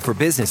T-Mobile for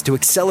Business to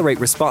accelerate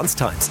response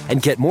times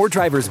and get more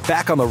drivers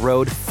back on the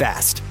road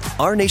fast.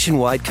 Our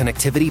nationwide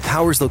connectivity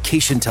powers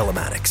location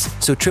telematics,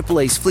 so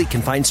AAA's fleet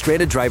can find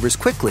stranded drivers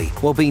quickly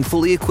while being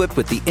fully equipped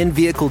with the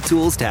in-vehicle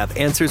tools to have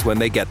answers when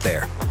they get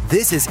there.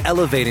 This is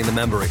elevating the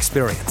member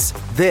experience.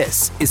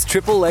 This is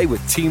AAA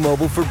with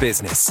T-Mobile for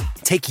Business.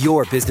 Take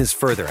your business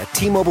further at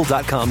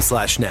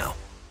T-Mobile.com/now.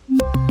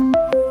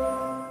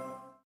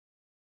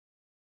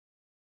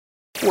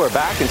 We're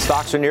back, and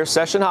stocks are near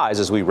session highs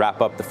as we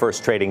wrap up the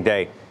first trading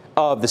day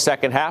of the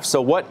second half.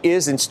 So what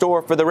is in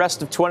store for the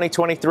rest of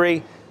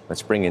 2023?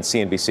 Let's bring in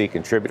CNBC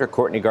contributor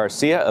Courtney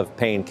Garcia of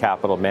Payne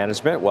Capital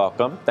Management.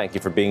 Welcome. Thank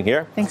you for being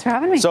here. Thanks for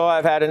having me. So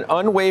I've had an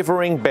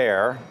unwavering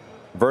bear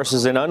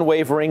versus an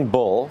unwavering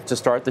bull to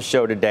start the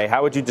show today.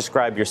 How would you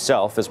describe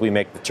yourself as we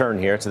make the turn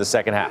here to the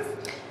second half?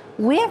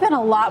 We have been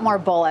a lot more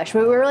bullish.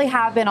 We really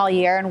have been all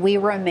year, and we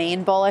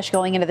remain bullish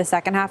going into the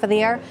second half of the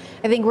year.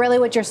 I think really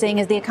what you're seeing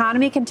is the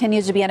economy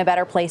continues to be in a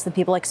better place than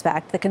people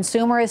expect. The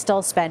consumer is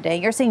still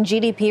spending. You're seeing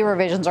GDP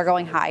revisions are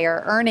going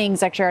higher.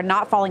 Earnings actually are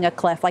not falling a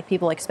cliff like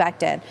people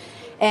expected.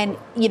 And,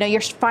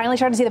 you're finally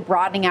starting to see the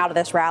broadening out of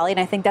this rally, and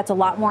I think that's a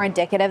lot more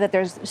indicative that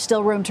there's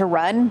still room to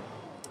run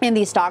in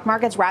these stock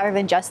markets rather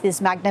than just this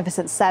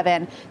magnificent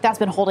seven that's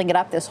been holding it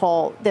up this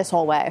whole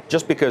way.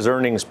 Just because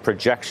earnings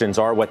projections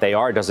are what they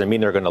are doesn't mean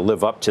they're going to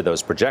live up to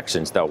those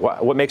projections, though.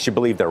 What makes you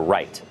believe they're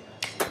right?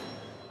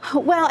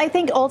 Well, I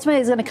think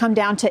ultimately it's going to come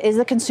down to, is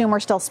the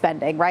consumer still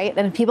spending, right?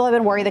 And people have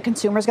been worried the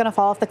consumer is going to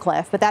fall off the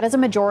cliff, but that is a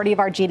majority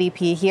of our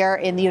GDP here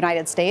in the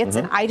United States.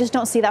 And I just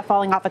don't see that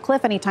falling off a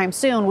cliff anytime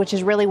soon, which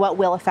is really what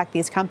will affect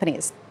these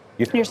companies.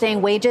 You're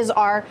saying wages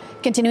are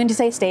continuing to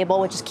stay stable,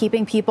 which is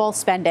keeping people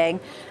spending.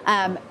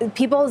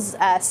 People's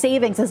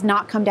savings has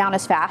not come down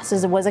as fast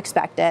as it was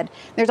expected.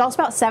 There's also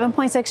about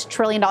 $7.6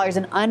 trillion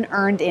in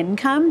unearned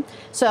income.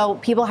 So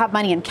people have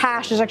money in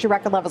cash. There's actually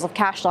record levels of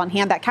cash still on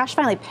hand. That cash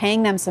finally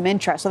paying them some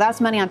interest. So that's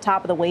money on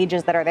top of the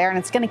wages that are there, and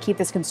it's going to keep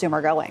this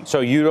consumer going. So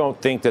you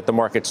don't think that the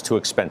market's too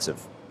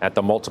expensive at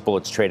the multiple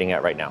it's trading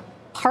at right now?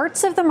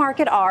 Parts of the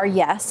market are,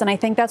 yes. And I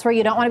think that's where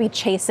you don't want to be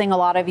chasing a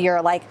lot of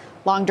your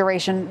long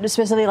duration,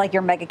 specifically like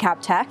your mega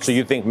cap techs. So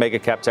you think mega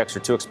cap techs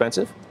are too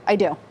expensive? I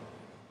do.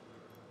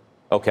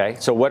 Okay.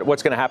 So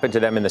what's going to happen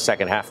to them in the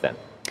second half then?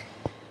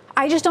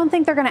 I just don't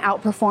think they're going to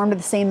outperform to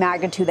the same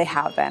magnitude they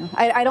have been.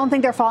 I don't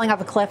think they're falling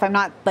off a cliff. I'm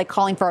not like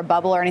calling for a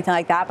bubble or anything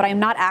like that, but I'm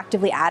not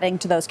actively adding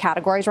to those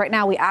categories right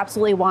now. We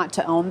absolutely want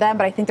to own them,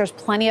 but I think there's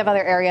plenty of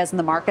other areas in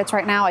the markets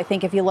right now. I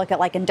think if you look at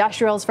like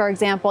industrials, for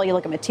example, you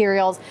look at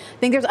materials, I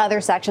think there's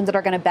other sections that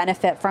are going to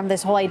benefit from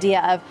this whole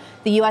idea of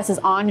the U.S. is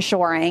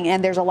onshoring,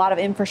 and there's a lot of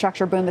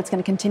infrastructure boom that's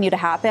going to continue to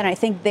happen. I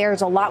think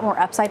there's a lot more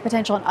upside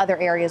potential in other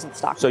areas of the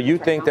stock. So you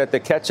think that the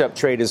catch-up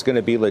trade is going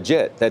to be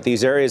legit, that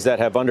these areas that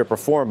have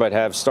underperformed but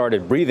have started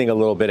breathing a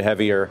little bit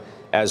heavier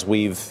as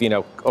we've,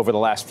 over the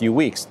last few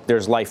weeks,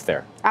 there's life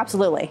there?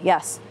 Absolutely,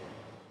 yes.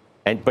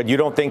 But you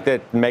don't think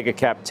that mega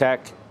cap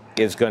tech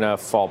is going to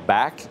fall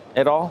back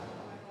at all?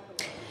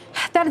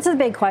 That is a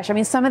big question. I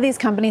mean, some of these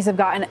companies have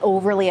gotten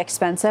overly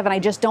expensive, and I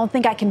just don't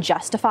think I can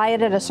justify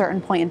it at a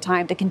certain point in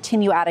time to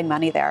continue adding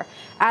money there.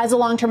 As a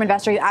long-term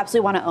investor, you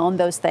absolutely want to own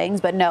those things,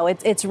 but no,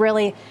 it's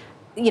really,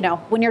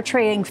 when you're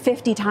trading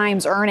 50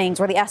 times earnings,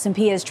 where the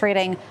S&P is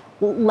trading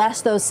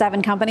less those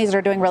 7 companies that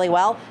are doing really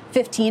well,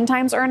 15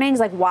 times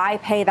earnings, like why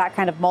pay that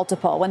kind of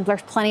multiple when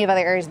there's plenty of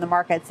other areas in the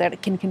markets that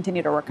can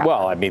continue to recover?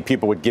 Well, I mean,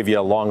 people would give you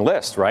a long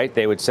list, right?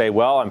 They would say,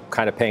 well, I'm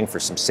kind of paying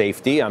for some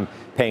safety. I'm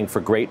paying for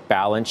great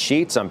balance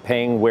sheets. I'm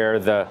paying where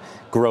the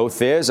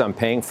growth is. I'm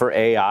paying for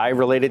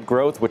AI-related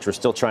growth, which we're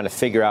still trying to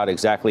figure out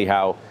exactly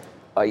how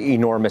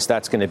enormous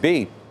that's going to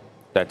be.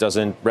 That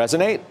doesn't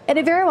resonate? And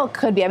it very well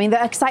could be. I mean,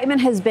 the excitement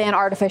has been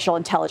artificial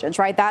intelligence,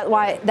 right?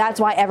 That's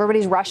why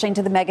everybody's rushing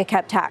to the mega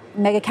cap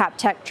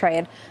tech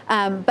trade.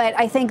 But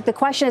I think the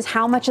question is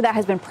how much of that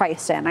has been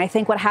priced in. I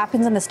think what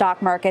happens in the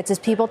stock markets is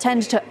people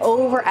tend to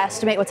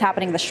overestimate what's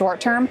happening in the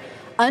short term,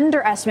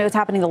 underestimate what's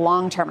happening in the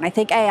long term. And I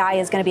think AI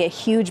is going to be a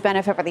huge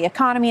benefit for the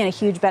economy and a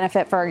huge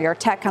benefit for your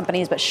tech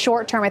companies. But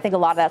short term, I think a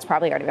lot of that's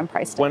probably already been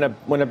priced in.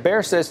 When a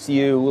bear says to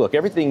you, look,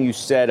 everything you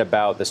said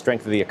about the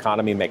strength of the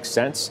economy makes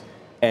sense,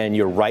 and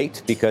you're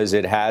right, because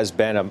it has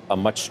been a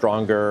much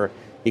stronger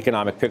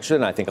economic picture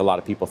than I think a lot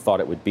of people thought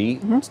it would be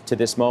to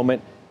this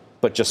moment.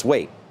 But just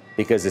wait,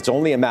 because it's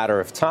only a matter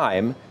of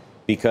time,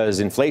 because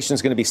inflation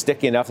is going to be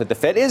sticky enough that the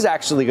Fed is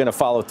actually going to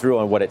follow through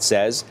on what it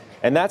says.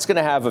 And that's going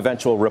to have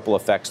eventual ripple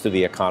effects to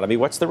the economy.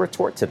 What's the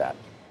retort to that?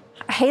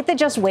 I hate the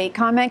just wait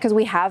comment, because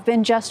we have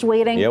been just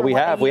waiting for a year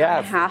and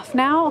a half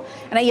now.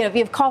 And if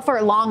you've called for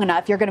it long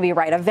enough, you're going to be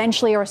right.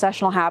 Eventually a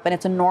recession will happen.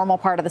 It's a normal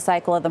part of the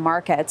cycle of the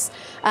markets.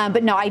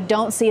 But no, I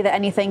don't see that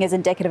anything is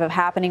indicative of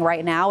happening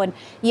right now. And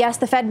yes,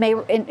 the Fed may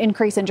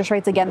increase interest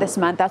rates again this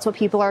month. That's what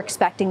people are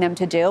expecting them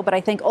to do. But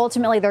I think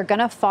ultimately they're going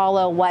to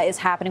follow what is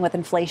happening with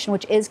inflation,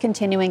 which is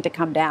continuing to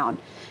come down.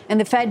 And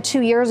the Fed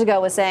 2 years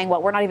ago was saying,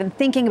 well, we're not even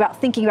thinking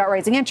about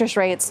raising interest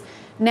rates.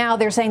 Now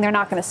they're saying they're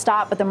not going to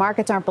stop, but the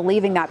markets aren't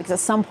believing that, because at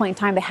some point in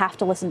time they have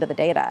to listen to the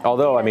data.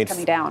 Although, I mean,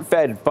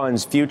 Fed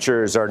funds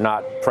futures are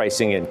not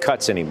pricing in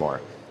cuts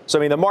anymore. So,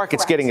 I mean, the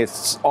market's getting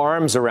its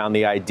arms around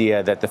the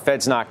idea that the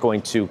Fed's not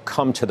going to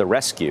come to the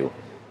rescue.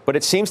 But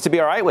it seems to be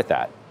all right with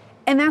that.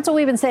 And that's what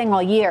we've been saying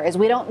all year, is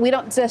we don't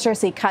necessarily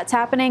see cuts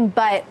happening,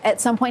 but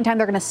at some point in time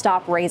they're going to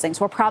stop raising.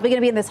 So we're probably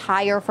going to be in this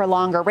higher for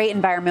longer rate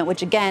environment,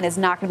 which again is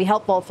not going to be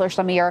helpful for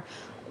some of your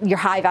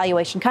high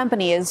valuation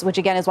companies, which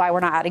again is why we're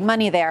not adding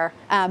money there.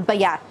 But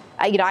yeah,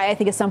 I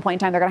think at some point in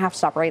time they're going to have to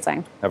stop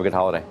raising. Have a good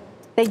holiday.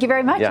 Thank you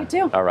very much. Yeah. You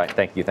too. All right.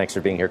 Thank you. Thanks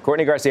for being here.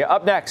 Courtney Garcia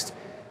up next.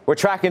 We're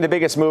tracking the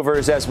biggest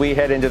movers as we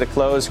head into the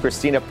close.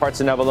 Christina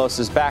Partsenevelos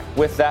is back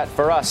with that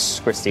for us.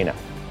 Christina.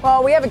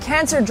 Well, we have a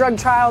cancer drug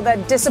trial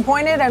that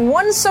disappointed and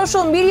one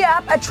social media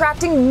app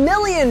attracting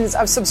millions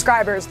of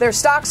subscribers. Their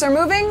stocks are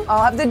moving.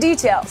 I'll have the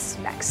details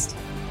next.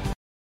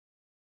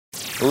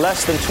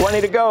 Less than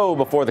 20 to go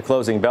before the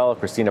closing bell.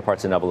 Christina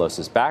Partsenevelos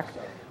is back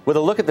with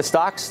a look at the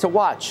stocks to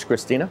watch.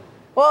 Christina?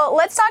 Well,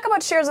 let's talk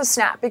about shares of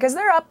Snap, because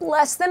they're up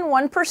less than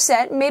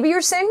 1%. Maybe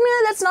you're saying,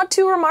 that's not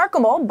too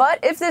remarkable. But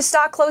if this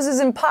stock closes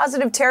in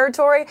positive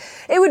territory,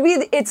 it would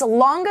be its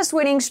longest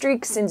winning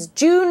streak since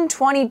June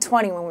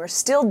 2020, when we were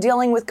still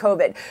dealing with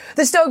COVID.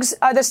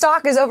 The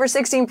stock is over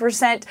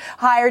 16%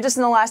 higher just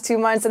in the last 2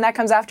 months, and that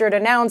comes after it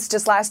announced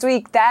just last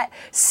week that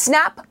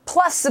Snap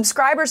Plus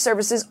subscriber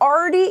services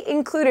already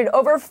included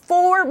over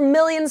 4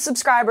 million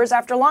subscribers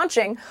after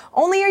launching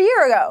only a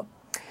year ago.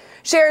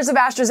 Shares of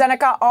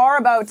AstraZeneca are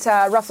about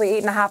roughly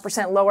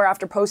 8.5% lower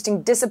after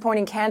posting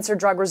disappointing cancer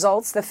drug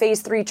results. The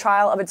phase 3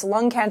 trial of its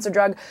lung cancer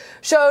drug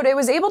showed it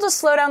was able to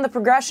slow down the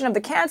progression of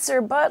the cancer,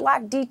 but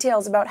lacked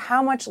details about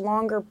how much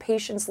longer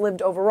patients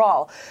lived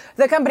overall.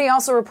 The company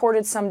also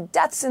reported some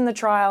deaths in the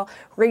trial,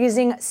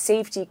 raising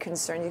safety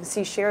concerns. You can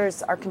see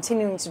shares are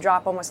continuing to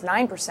drop almost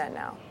 9%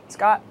 now.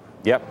 Scott?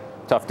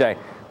 Yep, tough day.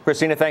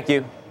 Christina, thank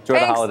you. Enjoy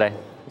the holiday.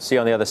 See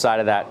you on the other side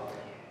of that.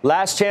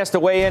 Last chance to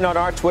weigh in on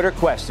our Twitter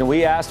question.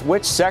 We asked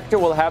which sector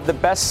will have the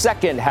best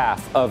second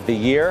half of the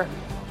year.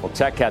 Well,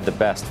 tech had the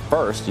best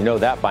first. You know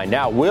that by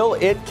now. Will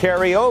it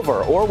carry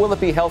over, or will it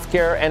be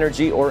healthcare,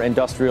 energy, or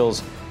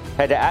industrials?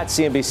 Head to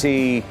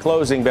 @CNBC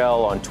Closing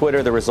Bell on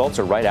Twitter. The results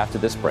are right after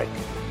this break.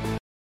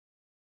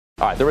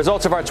 All right, the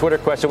results of our Twitter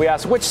question. We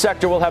asked which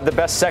sector will have the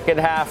best second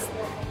half.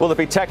 Will it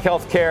be tech,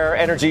 healthcare,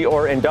 energy,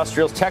 or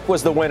industrials? Tech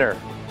was the winner.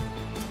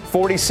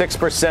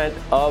 46%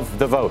 of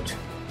the vote.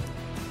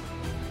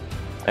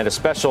 And a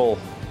special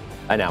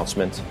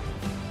announcement.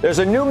 There's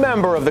a new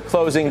member of the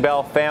Closing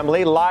Bell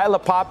family, Lila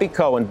Poppy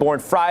Cohen, born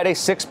Friday,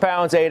 6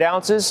 pounds, 8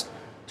 ounces,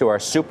 to our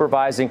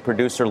supervising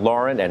producer,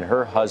 Lauren, and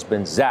her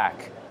husband,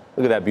 Zach.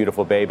 Look at that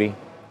beautiful baby.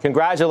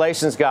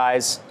 Congratulations,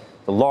 guys,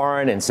 to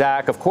Lauren and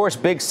Zach. Of course,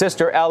 big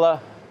sister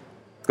Ella.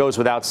 Goes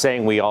without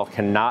saying, we all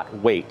cannot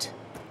wait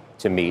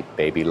to meet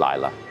baby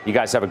Lila. You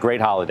guys have a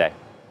great holiday.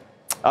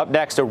 Up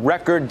next, a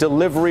record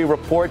delivery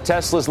report.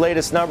 Tesla's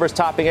latest numbers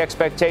topping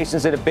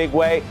expectations in a big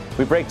way.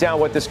 We break down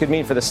what this could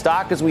mean for the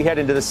stock as we head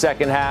into the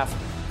second half.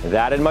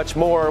 That and much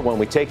more when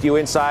we take you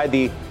inside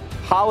the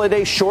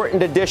holiday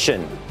shortened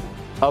edition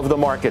of the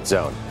Market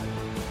Zone.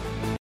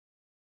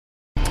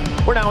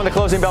 We're now in the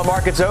Closing Bell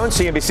Market Zone.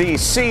 CNBC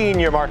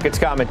senior markets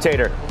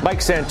commentator Mike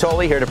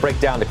Santoli here to break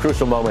down the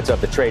crucial moments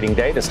of the trading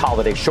day, this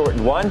holiday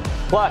shortened one.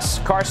 Plus,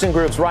 Carson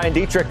Group's Ryan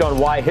Dietrich on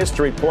why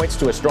history points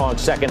to a strong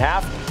second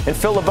half. And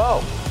Phil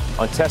LeBeau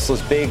on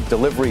Tesla's big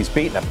deliveries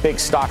beat and a big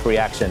stock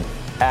reaction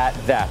at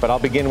that. But I'll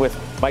begin with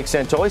Mike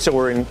Santoli. So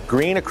we're in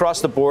green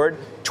across the board.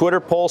 Twitter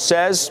poll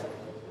says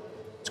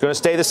it's going to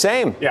stay the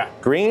same. Yeah.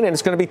 Green, and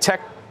it's going to be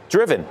tech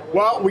driven.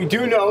 Well, we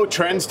do know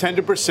trends tend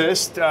to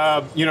persist.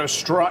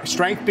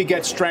 Strength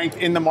begets strength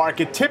in the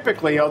market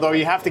typically, although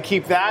you have to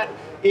keep that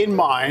in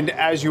mind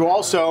as you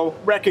also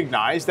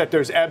recognize that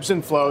there's ebbs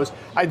and flows.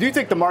 I do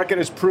think the market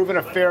has proven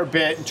a fair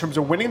bit in terms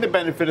of winning the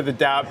benefit of the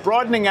doubt,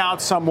 broadening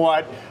out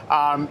somewhat.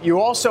 You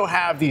also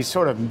have these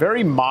sort of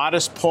very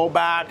modest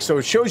pullbacks, so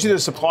it shows you the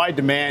supply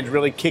demand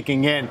really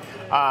kicking in.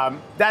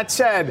 That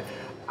said,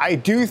 I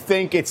do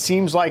think it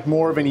seems like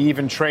more of an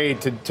even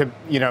trade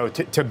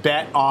to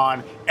bet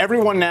on.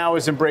 Everyone now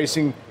is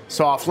embracing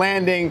soft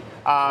landing.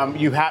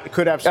 You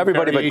could have some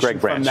everybody but variation Greg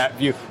Branch from that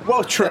view.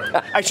 Well, true.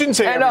 I shouldn't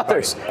say and everybody.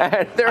 Others.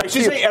 And I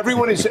should say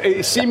everyone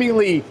is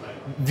seemingly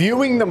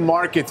viewing the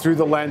market through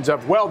the lens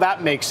of, well,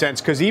 that makes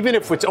sense, because even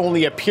if it's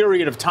only a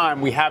period of time,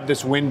 we have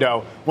this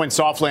window when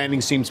soft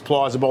landing seems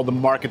plausible, the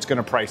market's going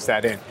to price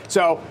that in.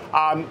 So,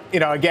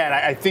 again,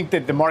 I think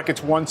that the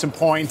market's won some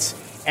points,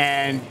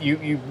 and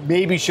you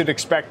maybe should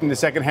expect in the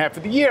second half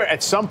of the year,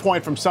 at some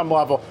point from some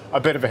level, a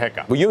bit of a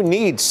hiccup. Well, you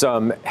need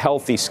some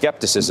healthy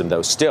skepticism,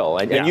 though, still.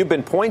 And you've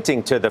been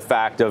pointing to the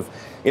fact of,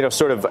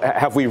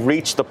 have we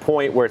reached the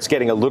point where it's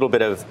getting a little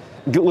bit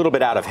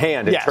out of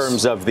hand in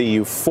terms of the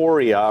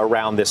euphoria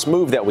around this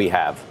move that we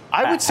have?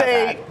 I would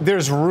say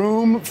there's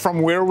room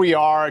from where we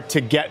are to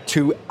get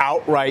to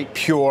outright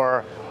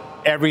pure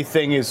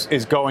everything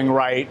is going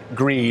right,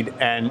 greed,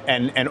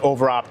 and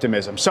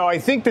over-optimism. So I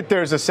think that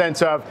there's a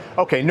sense of,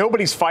 okay,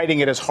 nobody's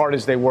fighting it as hard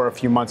as they were a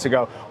few months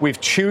ago. We've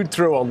chewed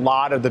through a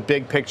lot of the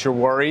big picture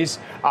worries,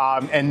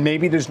 and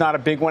maybe there's not a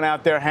big one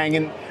out there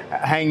hanging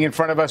in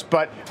front of us,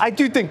 but I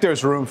do think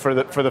there's room for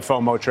the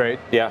FOMO trade.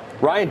 Yeah.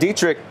 Ryan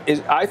Dietrich,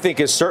 I think,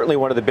 is certainly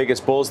one of the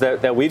biggest bulls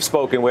that we've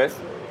spoken with,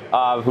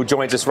 who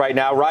joins us right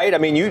now, right? I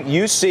mean,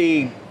 you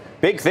see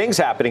big things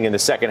happening in the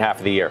second half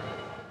of the year.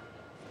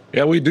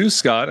 Yeah, we do,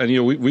 Scott.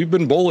 And, we've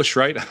been bullish,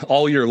 right,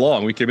 all year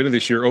long. We came into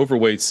this year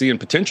overweight, seeing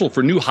potential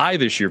for new high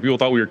this year. People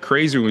thought we were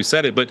crazy when we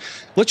said it. But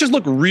let's just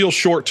look real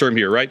short term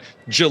here, right?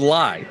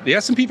 July, the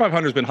S&P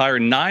 500 has been higher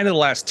 9 of the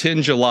last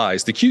 10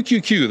 Julys. The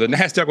QQQ, the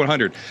NASDAQ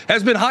 100,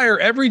 has been higher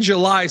every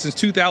July since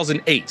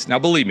 2008. Now,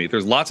 believe me,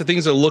 there's lots of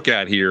things to look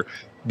at here.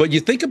 But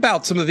you think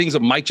about some of the things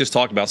that Mike just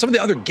talked about, some of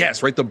the other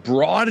guests, right? The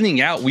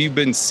broadening out we've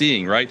been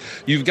seeing, right?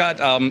 You've got,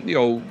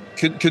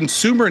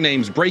 consumer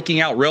names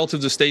breaking out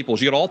relative to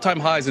staples. You got all-time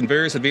highs in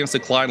various advanced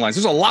decline lines.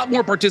 There's a lot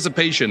more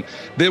participation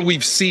than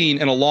we've seen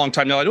in a long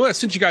time. Now, I know I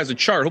sent you guys a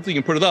chart. Hopefully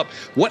you can put it up.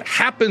 What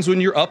happens when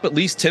you're up at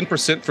least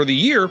 10% for the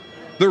year?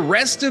 The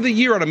rest of the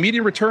year on a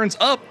median returns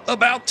up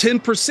about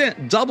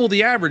 10%, double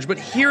the average. But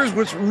here's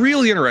what's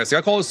really interesting.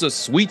 I call this the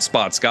sweet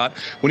spot, Scott.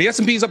 When the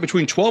S&P is up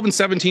between 12 and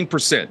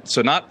 17%,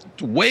 so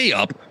not way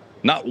up,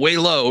 not way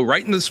low,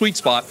 right in the sweet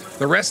spot,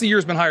 the rest of the year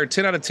has been higher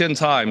 10 out of 10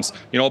 times,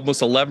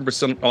 almost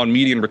 11% on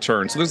median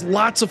return. So there's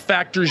lots of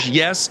factors,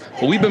 yes,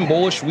 but we've been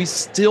bullish. We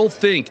still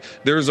think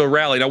there's a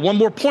rally. Now, one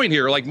more point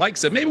here, like Mike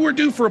said, maybe we're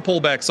due for a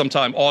pullback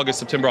sometime August,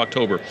 September,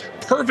 October.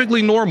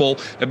 Perfectly normal,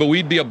 but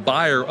we'd be a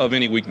buyer of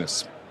any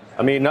weakness.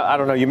 I mean, I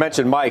don't know. You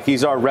mentioned Mike.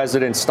 He's our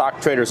resident stock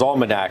trader's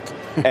almanac.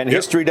 And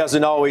history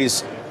doesn't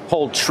always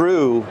hold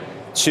true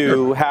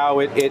to how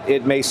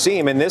it may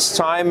seem. And this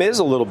time is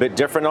a little bit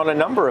different on a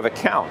number of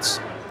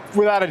accounts.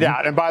 Without a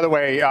doubt. And by the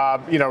way,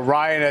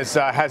 Ryan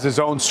has his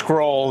own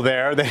scroll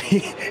there that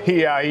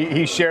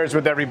he shares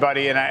with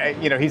everybody.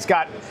 And, he's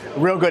got a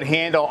real good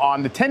handle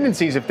on the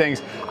tendencies of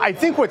things. I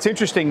think what's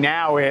interesting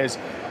now is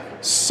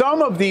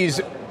some of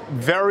these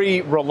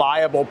very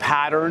reliable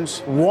patterns,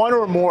 one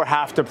or more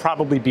have to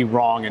probably be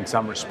wrong in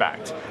some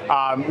respect.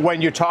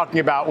 When you're talking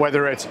about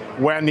whether it's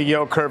when the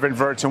yield curve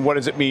inverts and what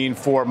does it mean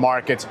for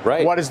markets,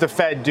 right. What does the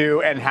Fed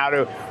do and how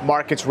do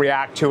markets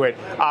react to it?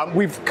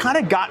 We've kind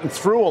of gotten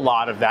through a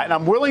lot of that, and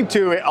I'm willing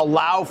to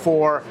allow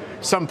for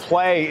some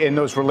play in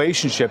those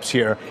relationships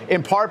here,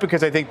 in part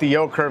because I think the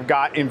yield curve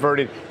got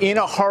inverted in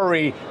a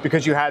hurry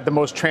because you had the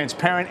most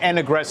transparent and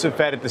aggressive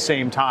Fed at the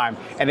same time.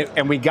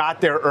 And we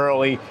got there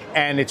early,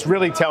 and it's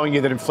really telling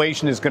you that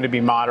inflation is going to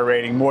be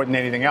moderating more than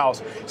anything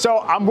else. So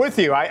I'm with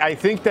you. I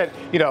think that,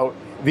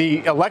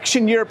 the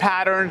election year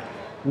pattern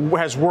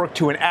has worked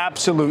to an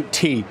absolute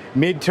T.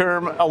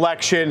 Midterm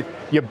election,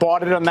 you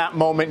bought it on that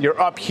moment, you're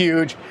up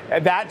huge.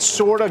 That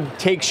sort of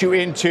takes you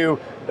into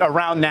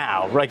around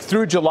now, like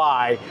through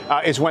July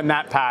is when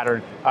that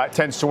pattern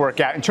tends to work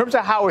out. In terms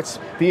of how it's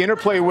the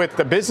interplay with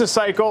the business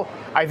cycle,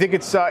 I think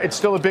it's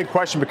still a big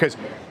question because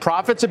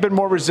profits have been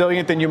more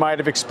resilient than you might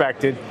have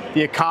expected.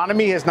 The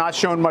economy has not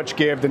shown much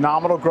give. The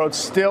nominal growth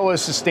still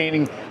is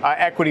sustaining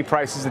equity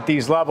prices at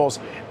these levels,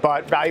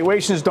 but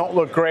valuations don't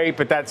look great,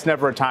 but that's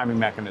never a timing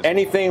mechanism.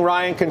 Anything,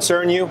 Ryan,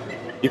 concern you?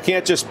 You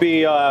can't just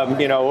be,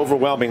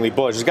 overwhelmingly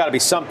bullish. There's got to be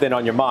something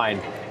on your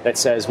mind that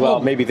says, well,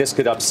 maybe this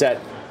could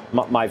upset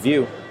my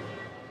view.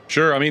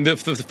 Sure. I mean, the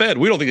Fed,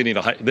 we don't think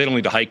they don't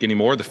need to hike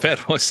anymore. The Fed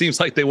seems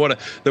like they want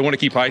to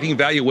keep hiking.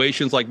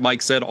 Valuations, like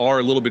Mike said, are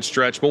a little bit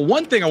stretched. But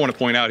one thing I want to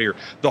point out here,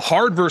 the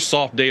hard versus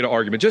soft data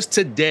argument, just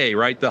today,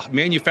 right? The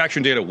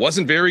manufacturing data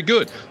wasn't very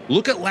good.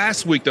 Look at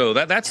last week, though.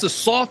 That's the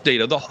soft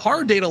data. The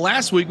hard data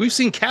last week, we've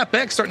seen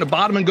CapEx starting to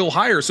bottom and go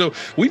higher. So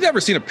we've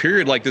never seen a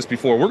period like this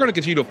before. We're going to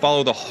continue to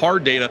follow the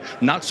hard data,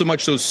 not so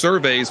much those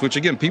surveys, which,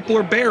 again, people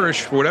are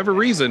bearish for whatever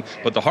reason.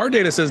 But the hard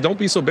data says don't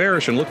be so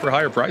bearish and look for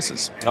higher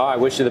prices. All right.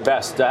 Wish you the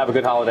best. Have a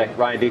good holiday.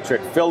 Ryan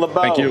Dietrich, Phil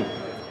LeBeau. Thank you.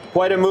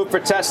 Quite a move for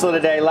Tesla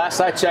today. Last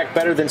I checked,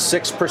 better than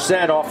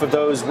 6% off of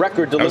those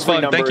record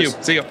delivery numbers. Thank you.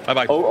 See you.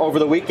 Bye-bye. Over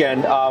the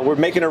weekend. We're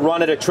making a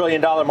run at $1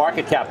 trillion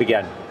market cap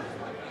again.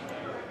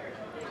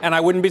 And I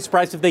wouldn't be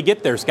surprised if they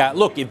get there, Scott.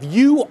 Look, if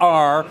you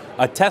are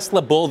a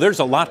Tesla bull, there's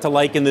a lot to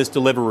like in this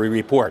delivery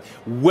report.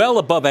 Well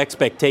above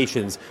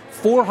expectations.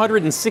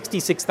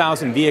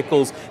 466,000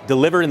 vehicles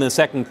delivered in the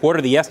second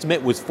quarter. The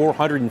estimate was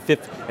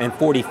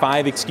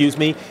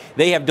 445,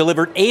 They have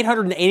delivered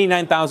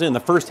 889,000 in the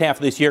first half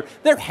of this year.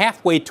 They're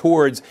halfway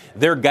towards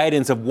their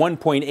guidance of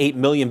 1.8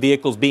 million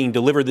vehicles being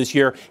delivered this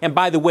year. And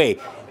by the way,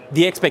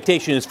 the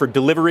expectation is for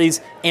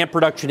deliveries and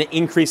production to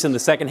increase in the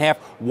second half.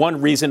 One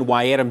reason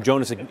why Adam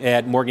Jonas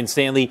at Morgan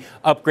Stanley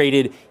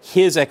upgraded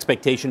his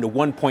expectation to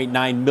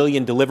 1.9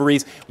 million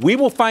deliveries. We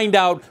will find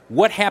out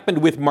what happened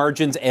with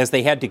margins as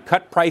they had to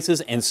cut prices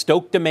and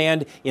stoke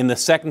demand in the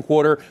second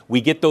quarter.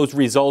 We get those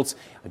results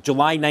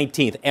July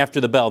 19th after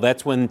the bell.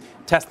 That's when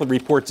Tesla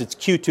reports its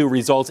Q2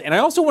 results. And I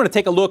also want to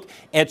take a look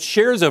at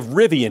shares of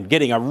Rivian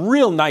getting a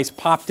real nice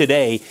pop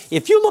today.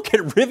 If you look at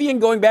Rivian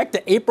going back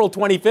to April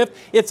 25th,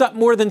 it's up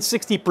more than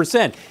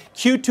 60%.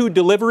 Q2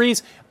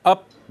 deliveries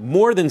up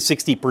more than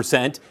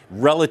 60%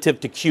 relative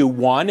to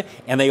Q1.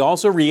 And they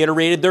also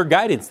reiterated their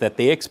guidance that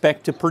they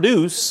expect to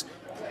produce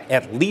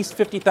at least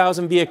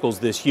 50,000 vehicles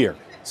this year.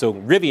 So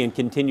Rivian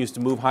continues to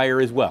move higher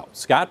as well.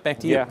 Scott, back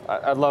to you. Yeah,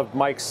 I love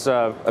Mike's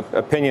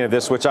opinion of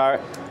this, which I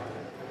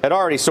had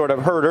already sort of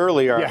heard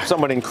earlier,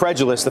 somewhat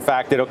incredulous, the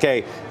fact that,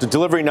 okay, the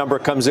delivery number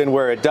comes in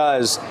where it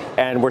does,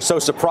 and we're so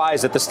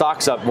surprised that the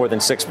stock's up more than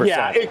 6%.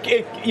 Yeah,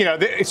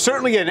 it's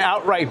certainly an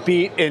outright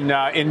beat in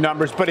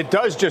numbers, but it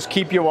does just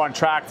keep you on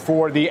track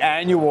for the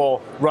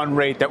annual run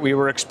rate that we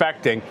were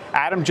expecting.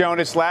 Adam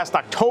Jonas last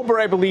October,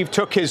 I believe,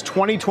 took his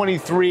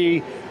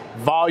 2023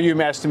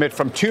 volume estimate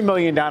from 2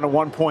 million down to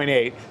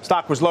 1.8.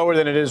 Stock was lower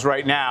than it is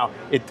right now.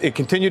 It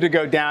continued to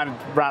go down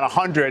around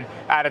 100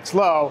 at its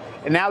low,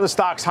 and now the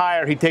stock's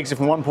higher. He takes it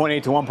from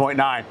 1.8 to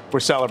 1.9.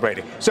 We're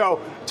celebrating. So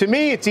to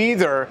me,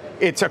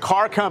 it's a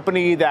car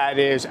company that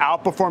is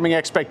outperforming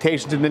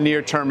expectations in the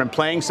near term and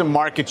playing some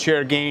market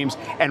share games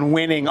and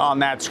winning on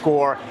that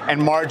score,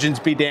 and margins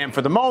be damned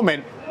for the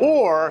moment,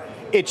 or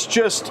it's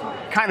just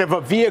kind of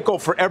a vehicle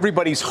for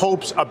everybody's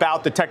hopes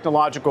about the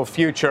technological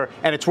future,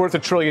 and it's worth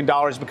 $1 trillion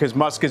because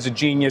Musk is a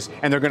genius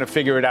and they're going to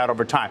figure it out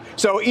over time.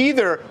 So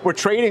either we're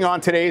trading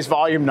on today's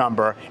volume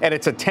number and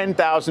it's a $10,000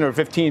 or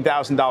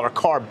 $15,000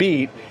 car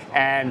beat,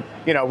 and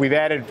we've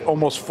added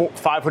almost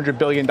 $500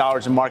 billion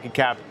in market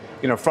cap,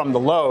 from the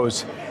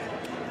lows.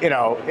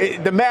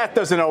 The math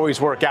doesn't always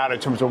work out in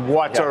terms of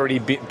what's already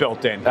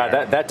built in.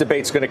 That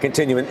debate's going to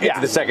continue into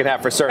the second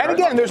half for certain. And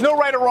again, there's no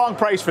right or wrong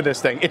price for this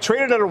thing. It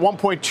traded at a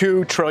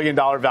 $1.2 trillion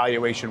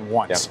valuation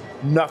once.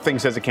 Nothing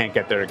says it can't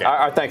get there again.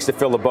 Our thanks to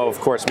Phil LeBeau, of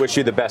course. Wish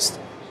you the best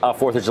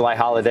 4th of July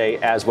holiday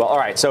as well. All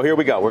right, so here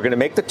we go. We're going to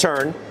make the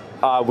turn.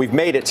 We've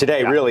made it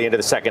today really into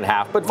the second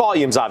half, but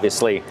volume's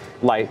obviously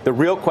light. The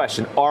real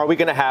question, are we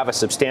going to have a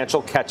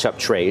substantial catch-up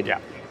trade?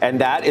 Yeah.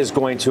 And that is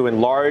going to in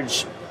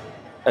large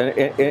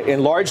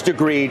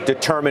degree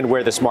determine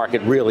where this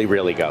market really,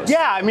 really goes.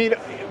 Yeah, I mean,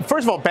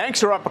 first of all,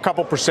 banks are up a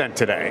couple percent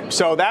today.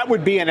 So that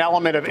would be an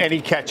element of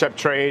any catch-up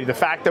trade. The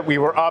fact that we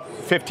were up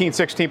 15,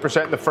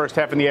 16% in the first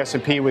half in the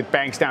S&P with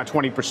banks down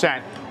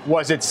 20%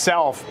 was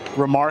itself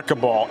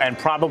remarkable and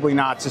probably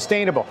not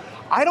sustainable.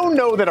 I don't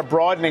know that a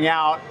broadening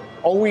out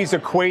always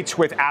equates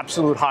with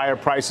absolute higher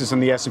prices in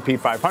the S&P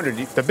 500.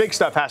 The big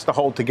stuff has to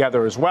hold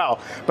together as well.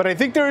 But I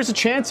think there is a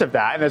chance of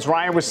that. And as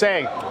Ryan was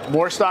saying,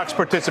 more stocks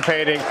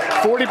participating.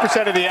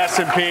 40% of the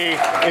S&P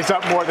is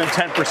up more than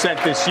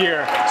 10% this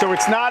year. So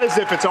it's not as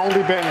if it's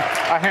only been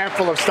a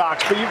handful of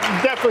stocks, but you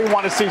definitely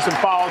want to see some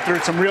follow through,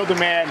 some real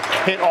demand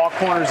hit all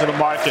corners of the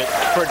market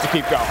for it to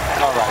keep going.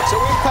 All right. So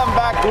we've come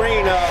back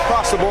green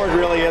across the board,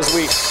 really, as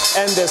we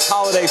end this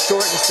holiday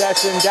shortened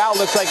session. Dow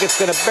looks like it's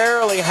going to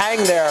barely hang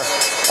there,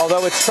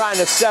 although it's trying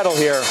to settle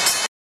here.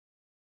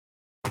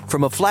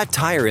 From a flat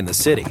tire in the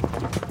city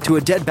to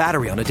a dead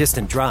battery on a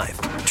distant drive,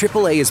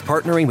 AAA is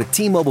partnering with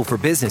T-Mobile for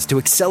Business to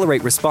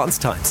accelerate response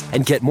times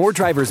and get more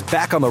drivers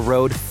back on the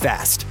road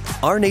fast.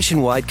 Our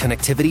nationwide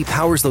connectivity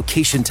powers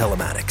location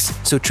telematics,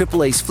 so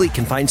AAA's fleet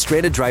can find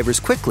stranded drivers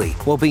quickly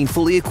while being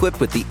fully equipped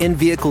with the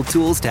in-vehicle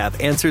tools to have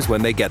answers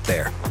when they get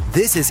there.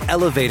 This is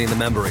elevating the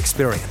member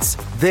experience.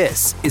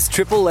 This is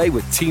AAA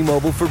with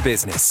T-Mobile for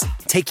Business.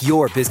 Take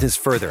your business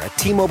further at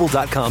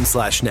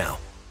T-Mobile.com/now.